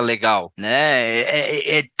bicicleta legal, né?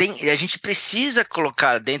 A gente precisa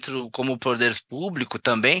colocar dentro, como poder público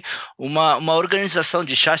também, uma organização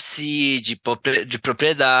de chassi, de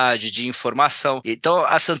propriedade, de informação. Então,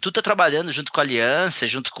 a Santuù está trabalhando junto com a Aliança,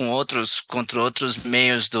 junto com outros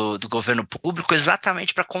meios do governo público,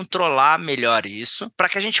 exatamente para controlar melhor isso, para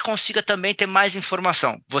que a gente consiga também ter mais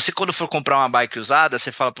informação. Você, quando for comprar uma bike usada,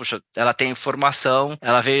 você fala, puxa, ela tem informação,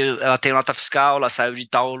 ela tem nota fiscal, ela saiu de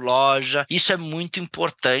tal loja. Isso é muito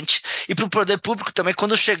importante. E para o poder público também,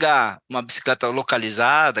 quando chegar uma bicicleta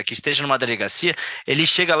localizada, que esteja numa delegacia, ele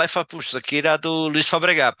chega lá e fala, puxa, isso aqui era do Luiz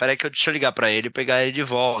Fabregat, peraí que deixa eu ligar para ele e pegar ele de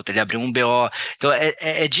volta, ele abriu um BO. Então,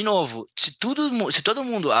 de novo, se todo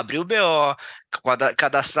mundo abrir o BO,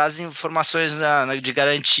 cadastrar as informações de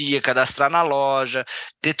garantia, cadastrar na loja,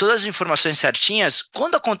 ter todas as informações certinhas,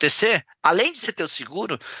 quando acontecer, além de você ter o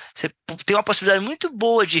seguro, você tem uma possibilidade muito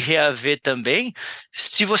boa de reaver também,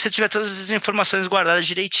 se você tiver todas as informações guardadas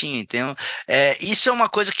direitinho. Então, isso é uma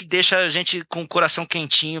coisa que deixa a gente com o coração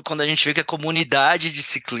quentinho quando a gente vê que a comunidade de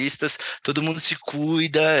ciclistas, todo mundo se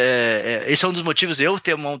cuida. Esse é um dos motivos eu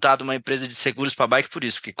ter montado uma empresa de seguros para bike por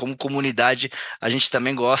isso, porque como comunidade a gente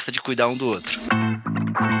também gosta de cuidar um do outro.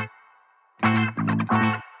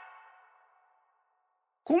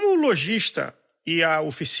 Como o lojista e a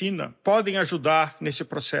oficina podem ajudar nesse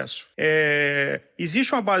processo?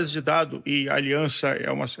 Existe uma base de dados, e a Aliança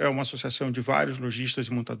é uma associação de vários lojistas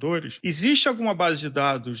e montadores. Existe alguma base de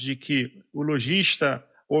dados de que o lojista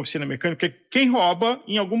ou oficina mecânica, quem rouba,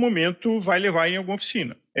 em algum momento, vai levar em alguma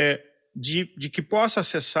oficina? De que possa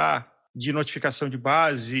acessar de notificação de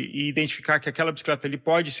base e identificar que aquela bicicleta ali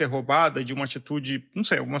pode ser roubada de uma atitude, não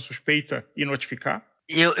sei, alguma suspeita e notificar?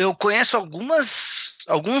 Eu conheço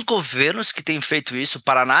alguns governos que têm feito isso. O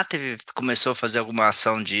Paraná começou a fazer alguma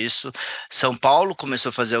ação disso, São Paulo começou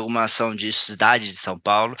a fazer alguma ação disso, cidade de São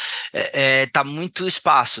Paulo. Tá muito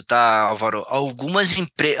espaço, tá, Alvaro?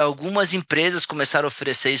 Algumas empresas começaram a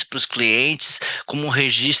oferecer isso para os clientes como um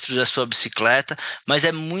registro da sua bicicleta, mas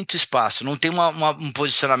é muito espaço, não tem um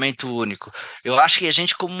posicionamento único. Eu acho que a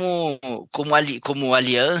gente como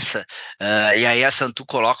aliança, e aí a Santuù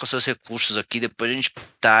coloca os seus recursos aqui, depois a gente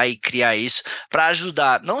tá e criar isso para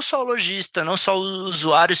ajudar não só o lojista, não só o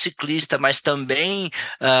usuário ciclista, mas também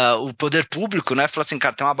o poder público, né? Falar assim,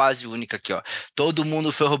 cara, tem uma base única aqui, ó. Todo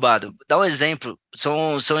mundo foi roubado. Dá um exemplo,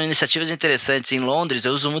 são iniciativas interessantes. Em Londres,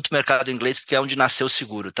 eu uso muito o mercado inglês porque é onde nasceu o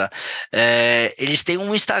seguro, tá? Eles têm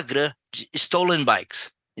um Instagram de Stolen Bikes.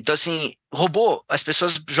 Então, assim, roubou, as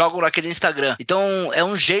pessoas jogam naquele Instagram. Então, é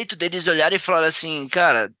um jeito deles olharem e falarem assim,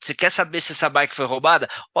 cara, você quer saber se essa bike foi roubada?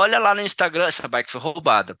 Olha lá no Instagram, essa bike foi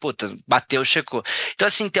roubada. Puta, bateu, checou. Então,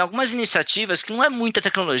 assim, tem algumas iniciativas que não é muita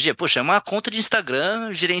tecnologia. Poxa, é uma conta de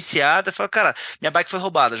Instagram gerenciada. Fala, cara, minha bike foi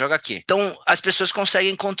roubada, joga aqui. Então, as pessoas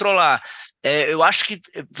conseguem controlar. Eu acho que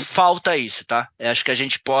falta isso, tá? Eu acho que a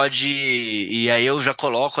gente pode, e aí eu já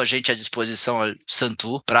coloco a gente à disposição, a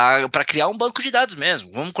Santuu, para criar um banco de dados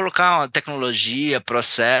mesmo. Vamos colocar uma tecnologia,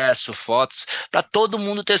 processo, fotos, para todo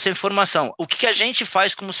mundo ter essa informação. O que a gente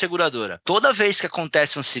faz como seguradora? Toda vez que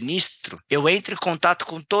acontece um sinistro, eu entro em contato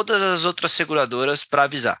com todas as outras seguradoras para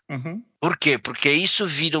avisar. Uhum. Por quê? Porque isso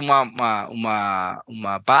vira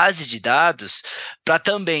uma base de dados para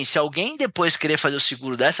também, se alguém depois querer fazer o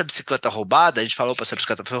seguro dessa bicicleta roubada, a gente fala, opa, essa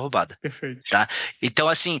bicicleta foi roubada. Perfeito. Tá? Então,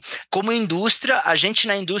 assim, como indústria, a gente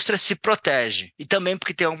na indústria se protege. E também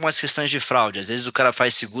porque tem algumas questões de fraude. Às vezes o cara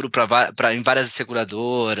faz seguro em várias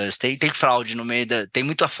seguradoras, tem fraude no meio tem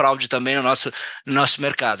muita fraude também no nosso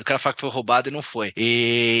mercado. O cara fala que foi roubado e não foi.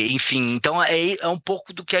 E, enfim, então é um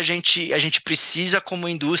pouco do que a gente precisa como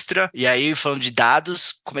indústria. E aí, falando de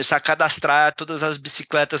dados, começar a cadastrar todas as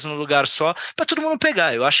bicicletas num lugar só, para todo mundo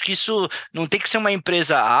pegar. Eu acho que isso não tem que ser uma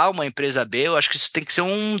empresa A, uma empresa B, eu acho que isso tem que ser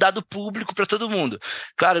um dado público para todo mundo.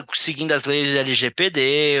 Claro, seguindo as leis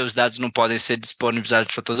LGPD, os dados não podem ser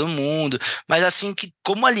disponibilizados para todo mundo, mas assim, que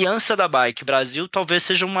como Aliança da Bike Brasil, talvez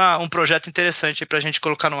seja um projeto interessante para a gente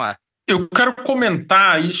colocar no ar. Eu quero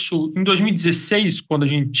comentar isso em 2016, quando a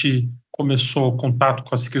gente começou o contato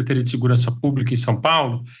com a Secretaria de Segurança Pública em São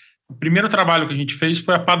Paulo. O primeiro trabalho que a gente fez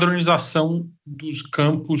foi a padronização dos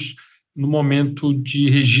campos no momento de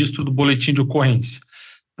registro do boletim de ocorrência,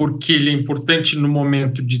 porque ele é importante no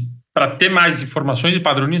momento para ter mais informações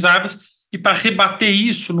padronizadas e para rebater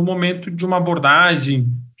isso no momento de uma abordagem,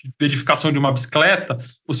 de verificação de uma bicicleta,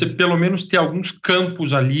 você pelo menos ter alguns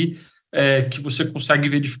campos ali que você consegue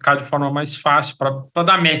verificar de forma mais fácil para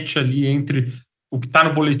dar match ali entre o que está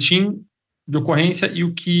no boletim de ocorrência e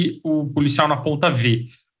o que o policial na ponta vê.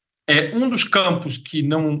 Um dos campos que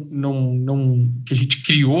que a gente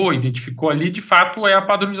criou, identificou ali, de fato, é a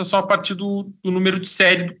padronização a partir do número de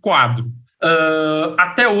série do quadro.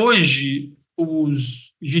 Até hoje, a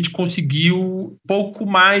gente conseguiu pouco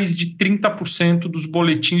mais de 30% dos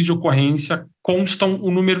boletins de ocorrência constam o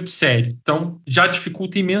número de série. Então, já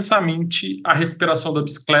dificulta imensamente a recuperação da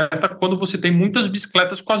bicicleta quando você tem muitas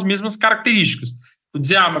bicicletas com as mesmas características. Vou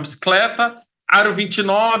dizer, uma bicicleta, aro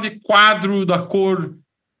 29, quadro da cor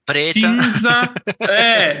preta, cinza,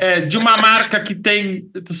 de uma marca que tem...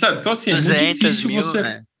 Certo? Então, assim, é muito difícil mil,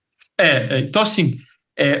 você... Então, assim,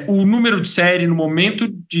 o número de série no momento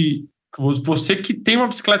de... Você que tem uma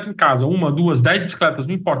bicicleta em casa, 1, 2, 10 bicicletas,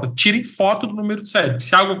 não importa, tirem foto do número de série.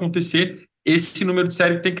 Se algo acontecer, esse número de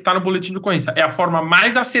série tem que estar no boletim de ocorrência. É a forma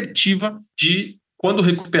mais assertiva de, quando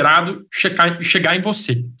recuperado, chegar em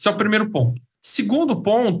você. Esse é o primeiro ponto. Segundo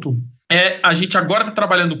ponto... a gente agora está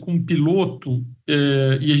trabalhando com um piloto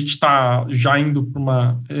e a gente está já indo para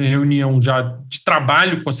uma reunião já de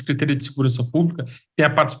trabalho com a Secretaria de Segurança Pública. Tem a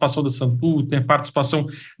participação da Santuu, tem a participação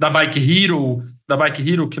da Bike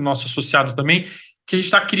Hero, que é nosso associado também, que a gente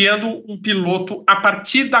está criando um piloto a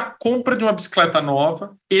partir da compra de uma bicicleta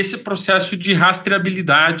nova, esse processo de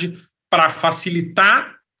rastreabilidade para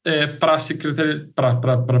facilitar para a Secretaria,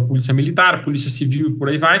 para a Polícia Militar, Polícia Civil e por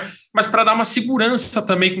aí vai, mas para dar uma segurança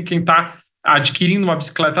também com quem está adquirindo uma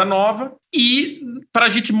bicicleta nova e para a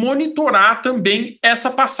gente monitorar também essa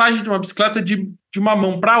passagem de uma bicicleta de uma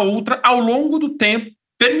mão para outra ao longo do tempo,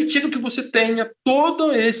 permitindo que você tenha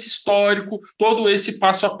todo esse histórico, todo esse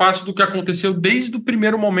passo a passo do que aconteceu desde o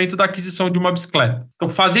primeiro momento da aquisição de uma bicicleta. Então,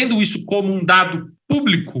 fazendo isso como um dado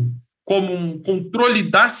público, como um controle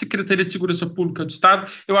da Secretaria de Segurança Pública do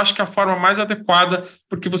Estado, eu acho que é a forma mais adequada,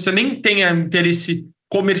 porque você nem tem interesse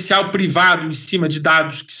comercial privado em cima de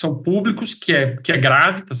dados que são públicos, que é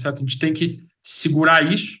grave, tá certo? A gente tem que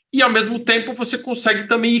segurar isso, e ao mesmo tempo você consegue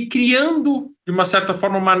também ir criando, de uma certa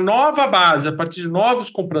forma, uma nova base, a partir de novos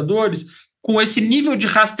compradores, com esse nível de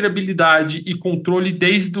rastreabilidade e controle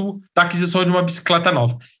desde da aquisição de uma bicicleta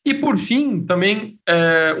nova. E, por fim, também,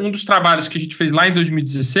 um dos trabalhos que a gente fez lá em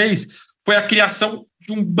 2016 foi a criação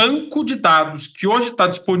de um banco de dados que hoje está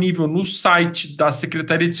disponível no site da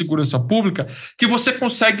Secretaria de Segurança Pública, que você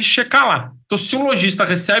consegue checar lá. Então, se um lojista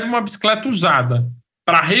recebe uma bicicleta usada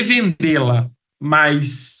para revendê-la,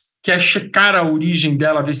 mas quer checar a origem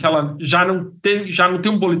dela, ver se ela já não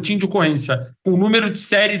tem um boletim de ocorrência com o número de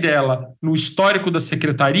série dela no histórico da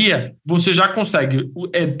Secretaria, você já consegue.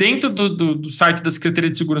 Dentro do site da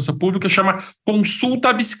Secretaria de Segurança Pública, chama Consulta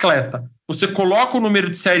a Bicicleta. Você coloca o número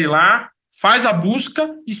de série lá, faz a busca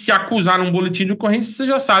e se acusar num boletim de ocorrência, você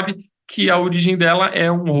já sabe que a origem dela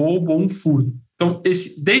é um roubo ou um furto. Então,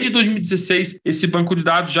 desde 2016, esse banco de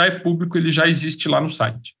dados já é público, ele já existe lá no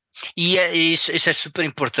site. E isso é super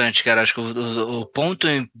importante, cara. Acho que o ponto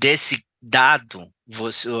desse dado,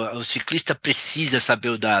 o ciclista precisa saber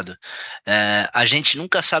o dado. A gente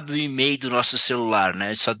nunca sabe o e-mail do nosso celular,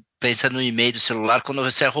 né? Só pensa no e-mail do celular quando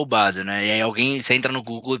você é roubado, né? E aí você entra no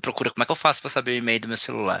Google e procura como é que eu faço para saber o e-mail do meu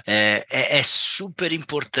celular. É super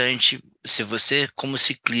importante, se você, como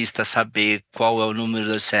ciclista, saber qual é o número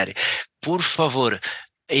da série. Por favor,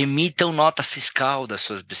 emitam nota fiscal das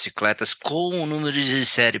suas bicicletas com o número de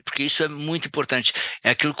série, porque isso é muito importante.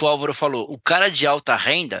 É aquilo que o Álvaro falou, o cara de alta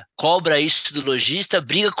renda cobra isso do lojista,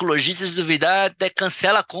 briga com o lojista, se duvidar, até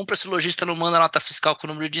cancela a compra se o lojista não manda nota fiscal com o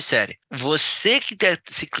número de série. Você que é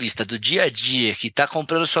ciclista do dia a dia, que está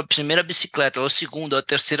comprando sua primeira bicicleta, ou a segunda, ou a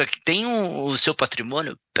terceira, que tem o seu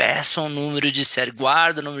patrimônio, peça um número de série,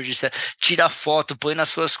 guarda o número de série, tira a foto, põe nas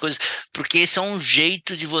suas coisas, porque esse é um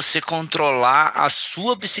jeito de você controlar a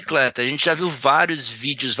sua bicicleta. A gente já viu vários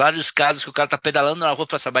vídeos, vários casos que o cara tá pedalando na rua e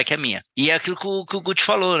fala, essa bike é minha. E é aquilo que o Guth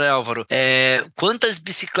falou, né, Álvaro? Quantas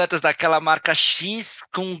bicicletas daquela marca X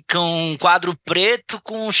com um quadro preto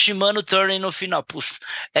com um Shimano Turning no final? Puxa,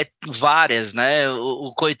 várias, né?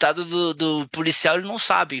 O coitado do policial, ele não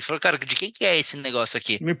sabe. Ele falou, cara, de quem que é esse negócio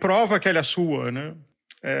aqui? Me prova que ela é sua, né?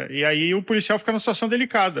 E aí o policial fica numa situação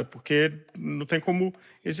delicada, porque não tem como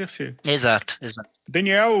exercer. Exato.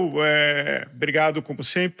 Daniel, obrigado como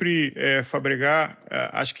sempre, Fabregat,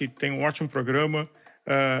 acho que tem um ótimo programa,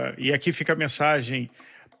 e aqui fica a mensagem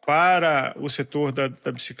para o setor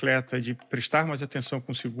da bicicleta de prestar mais atenção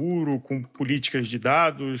com seguro, com políticas de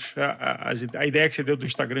dados. A ideia que você deu do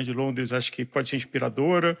Instagram de Londres acho que pode ser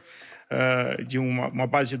inspiradora, de uma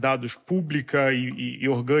base de dados pública e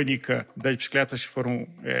orgânica das bicicletas que foram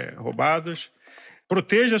roubadas.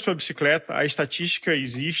 Proteja a sua bicicleta, a estatística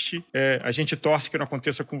existe, a gente torce que não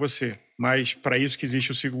aconteça com você, mas para isso que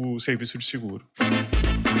existe o serviço de seguro.